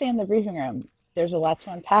used to say in the briefing room, there's a lot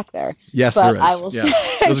to unpack there. Yes, but there is. I will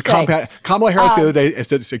There's a compound. Kamala Harris the other day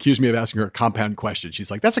accused me of asking her a compound question. She's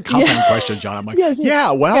like, that's a compound question, John. I'm like,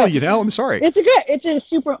 I'm sorry. It's a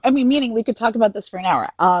super, meaning we could talk about this for an hour.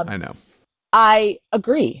 I know. I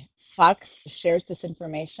agree. Fox shares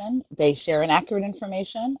disinformation. They share inaccurate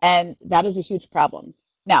information. And that is a huge problem.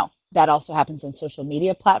 Now, that also happens on social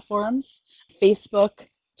media platforms, Facebook,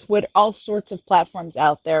 Twitter, all sorts of platforms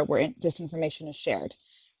out there where disinformation is shared.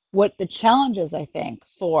 What the challenge is, I think,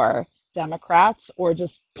 for Democrats or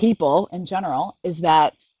just people in general is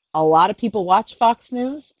that a lot of people watch Fox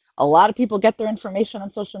News. A lot of people get their information on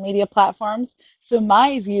social media platforms. So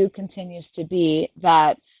my view continues to be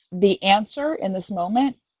that the answer in this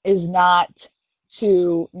moment is not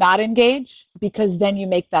to not engage, because then you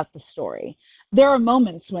make that the story. There are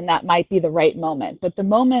moments when that might be the right moment, but the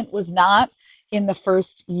moment was not in the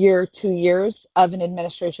first year, 2 years of an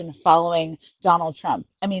administration following Donald Trump.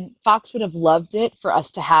 I mean, Fox would have loved it for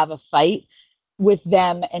us to have a fight with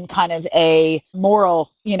them and kind of a moral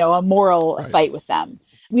right. fight with them.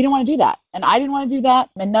 We don't want to do that. And I didn't want to do that.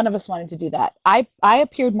 And none of us wanted to do that. I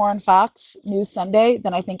appeared more on Fox News Sunday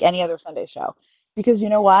than I think any other Sunday show. Because you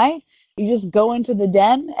know why? You just go into the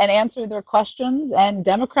den and answer their questions, and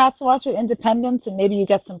Democrats watch it, independents, and maybe you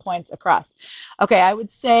get some points across. Okay, I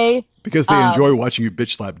would say... Because they enjoy watching you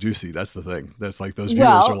bitch slap Ducey. That's the thing. That's like those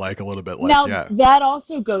viewers are like a little bit like, now, that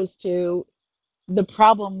also goes to the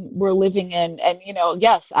problem we're living in. And,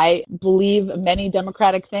 yes, I believe many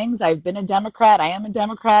Democratic things. I've been a Democrat. I am a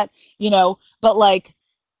Democrat, but like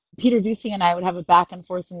Peter Ducey and I would have a back and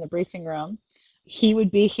forth in the briefing room. He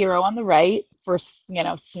would be a hero on the right for,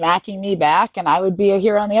 smacking me back, and I would be a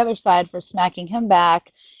hero on the other side for smacking him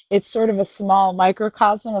back. It's sort of a small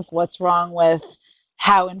microcosm of what's wrong with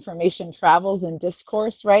how information travels in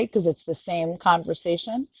discourse, right? Because it's the same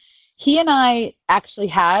conversation. He and I actually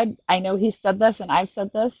had, I know he said this and I've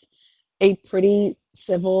said this, a pretty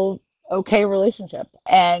civil, okay relationship.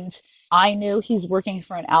 And I knew he's working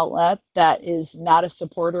for an outlet that is not a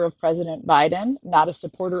supporter of President Biden, not a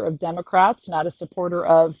supporter of Democrats, not a supporter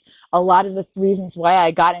of a lot of the reasons why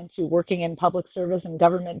I got into working in public service and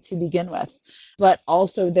government to begin with. But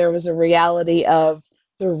also there was a reality of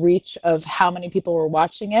the reach of how many people were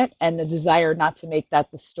watching it and the desire not to make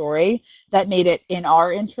that the story that made it in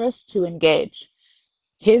our interest to engage.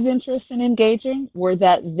 His interests in engaging were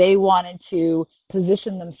that they wanted to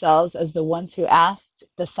position themselves as the ones who asked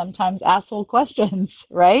the sometimes asshole questions,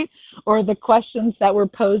 right? Or the questions that were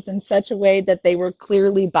posed in such a way that they were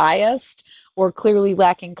clearly biased or clearly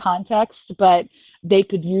lacking context, but they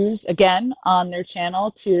could use, again, on their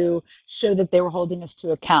channel to show that they were holding us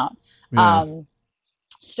to account. Yeah.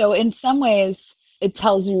 So in some ways, it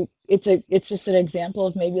tells you, it's just an example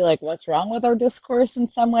of maybe like what's wrong with our discourse in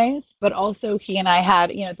some ways, but also he and I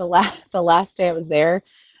had, the last day I was there,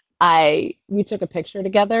 we took a picture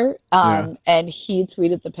together, and he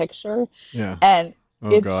tweeted the picture, and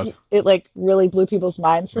it like really blew people's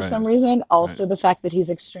minds for some reason. Also the fact that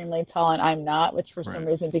he's extremely tall and I'm not, which for some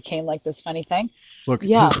reason became like this funny thing. Look,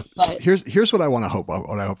 here's what I want to hope.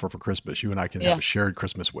 What I hope for Christmas, you and I can have a shared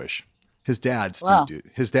Christmas wish. His dad,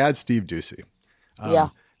 Steve Ducey.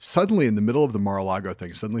 Suddenly in the middle of the Mar-a-Lago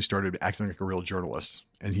thing, suddenly started acting like a real journalist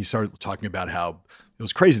And he started talking about how it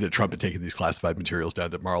was crazy that Trump had taken these classified materials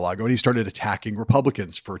down to Mar-a-Lago, and he started attacking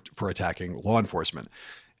Republicans for attacking law enforcement.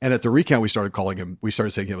 And at the recount, we started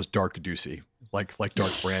saying it was Dark Ducey, like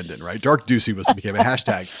Dark Brandon, right? Dark Ducey became a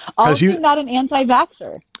hashtag. Also not an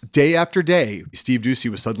anti-vaxxer. Day after day, Steve Ducey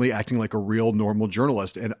was suddenly acting like a real normal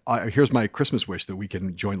journalist. And here's my Christmas wish that we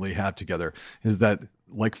can jointly have together, is that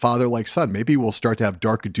like father, like son, maybe we'll start to have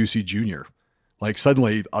Dark Ducey Jr. Like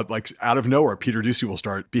suddenly, like out of nowhere, Peter Ducey will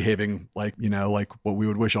start behaving like what we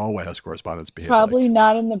would wish all White House correspondents behave. Probably like.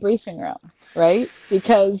 Not in the briefing room, right?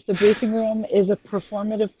 Because the briefing room is a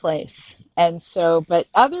performative place. And so, but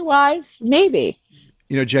otherwise, maybe.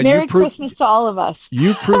 Jen, Merry Christmas to all of us.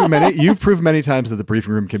 You've proved many times that the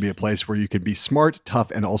briefing room can be a place where you can be smart,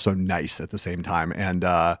 tough, and also nice at the same time. And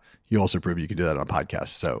you also proved you can do that on a podcast.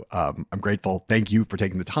 So I'm grateful. Thank you for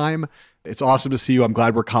taking the time. It's awesome to see you. I'm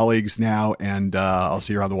glad we're colleagues now, and I'll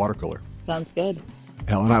see you around the water cooler. Sounds good.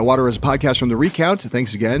 Hell and High Water is a podcast from The Recount.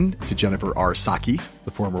 Thanks again to Jennifer R. Psaki,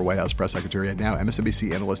 the former White House press secretary and now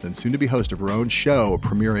MSNBC analyst and soon-to-be host of her own show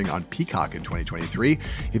premiering on Peacock in 2023.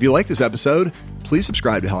 If you like this episode, please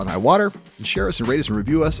subscribe to Hell and High Water and share us and rate us and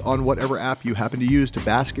review us on whatever app you happen to use to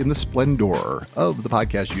bask in the splendor of the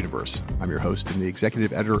podcast universe. I'm your host and the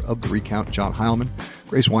executive editor of The Recount, John Heilman.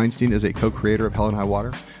 Grace Weinstein is a co-creator of Hell and High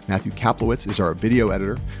Water. Matthew Kaplowitz is our video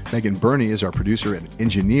editor. Megan Burney is our producer and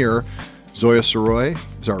engineer. Zoya Soroy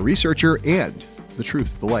is our researcher, and the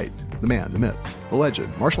truth, the light, the man, the myth, the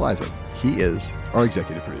legend, Marshall Isaac. He is our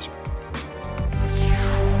executive producer.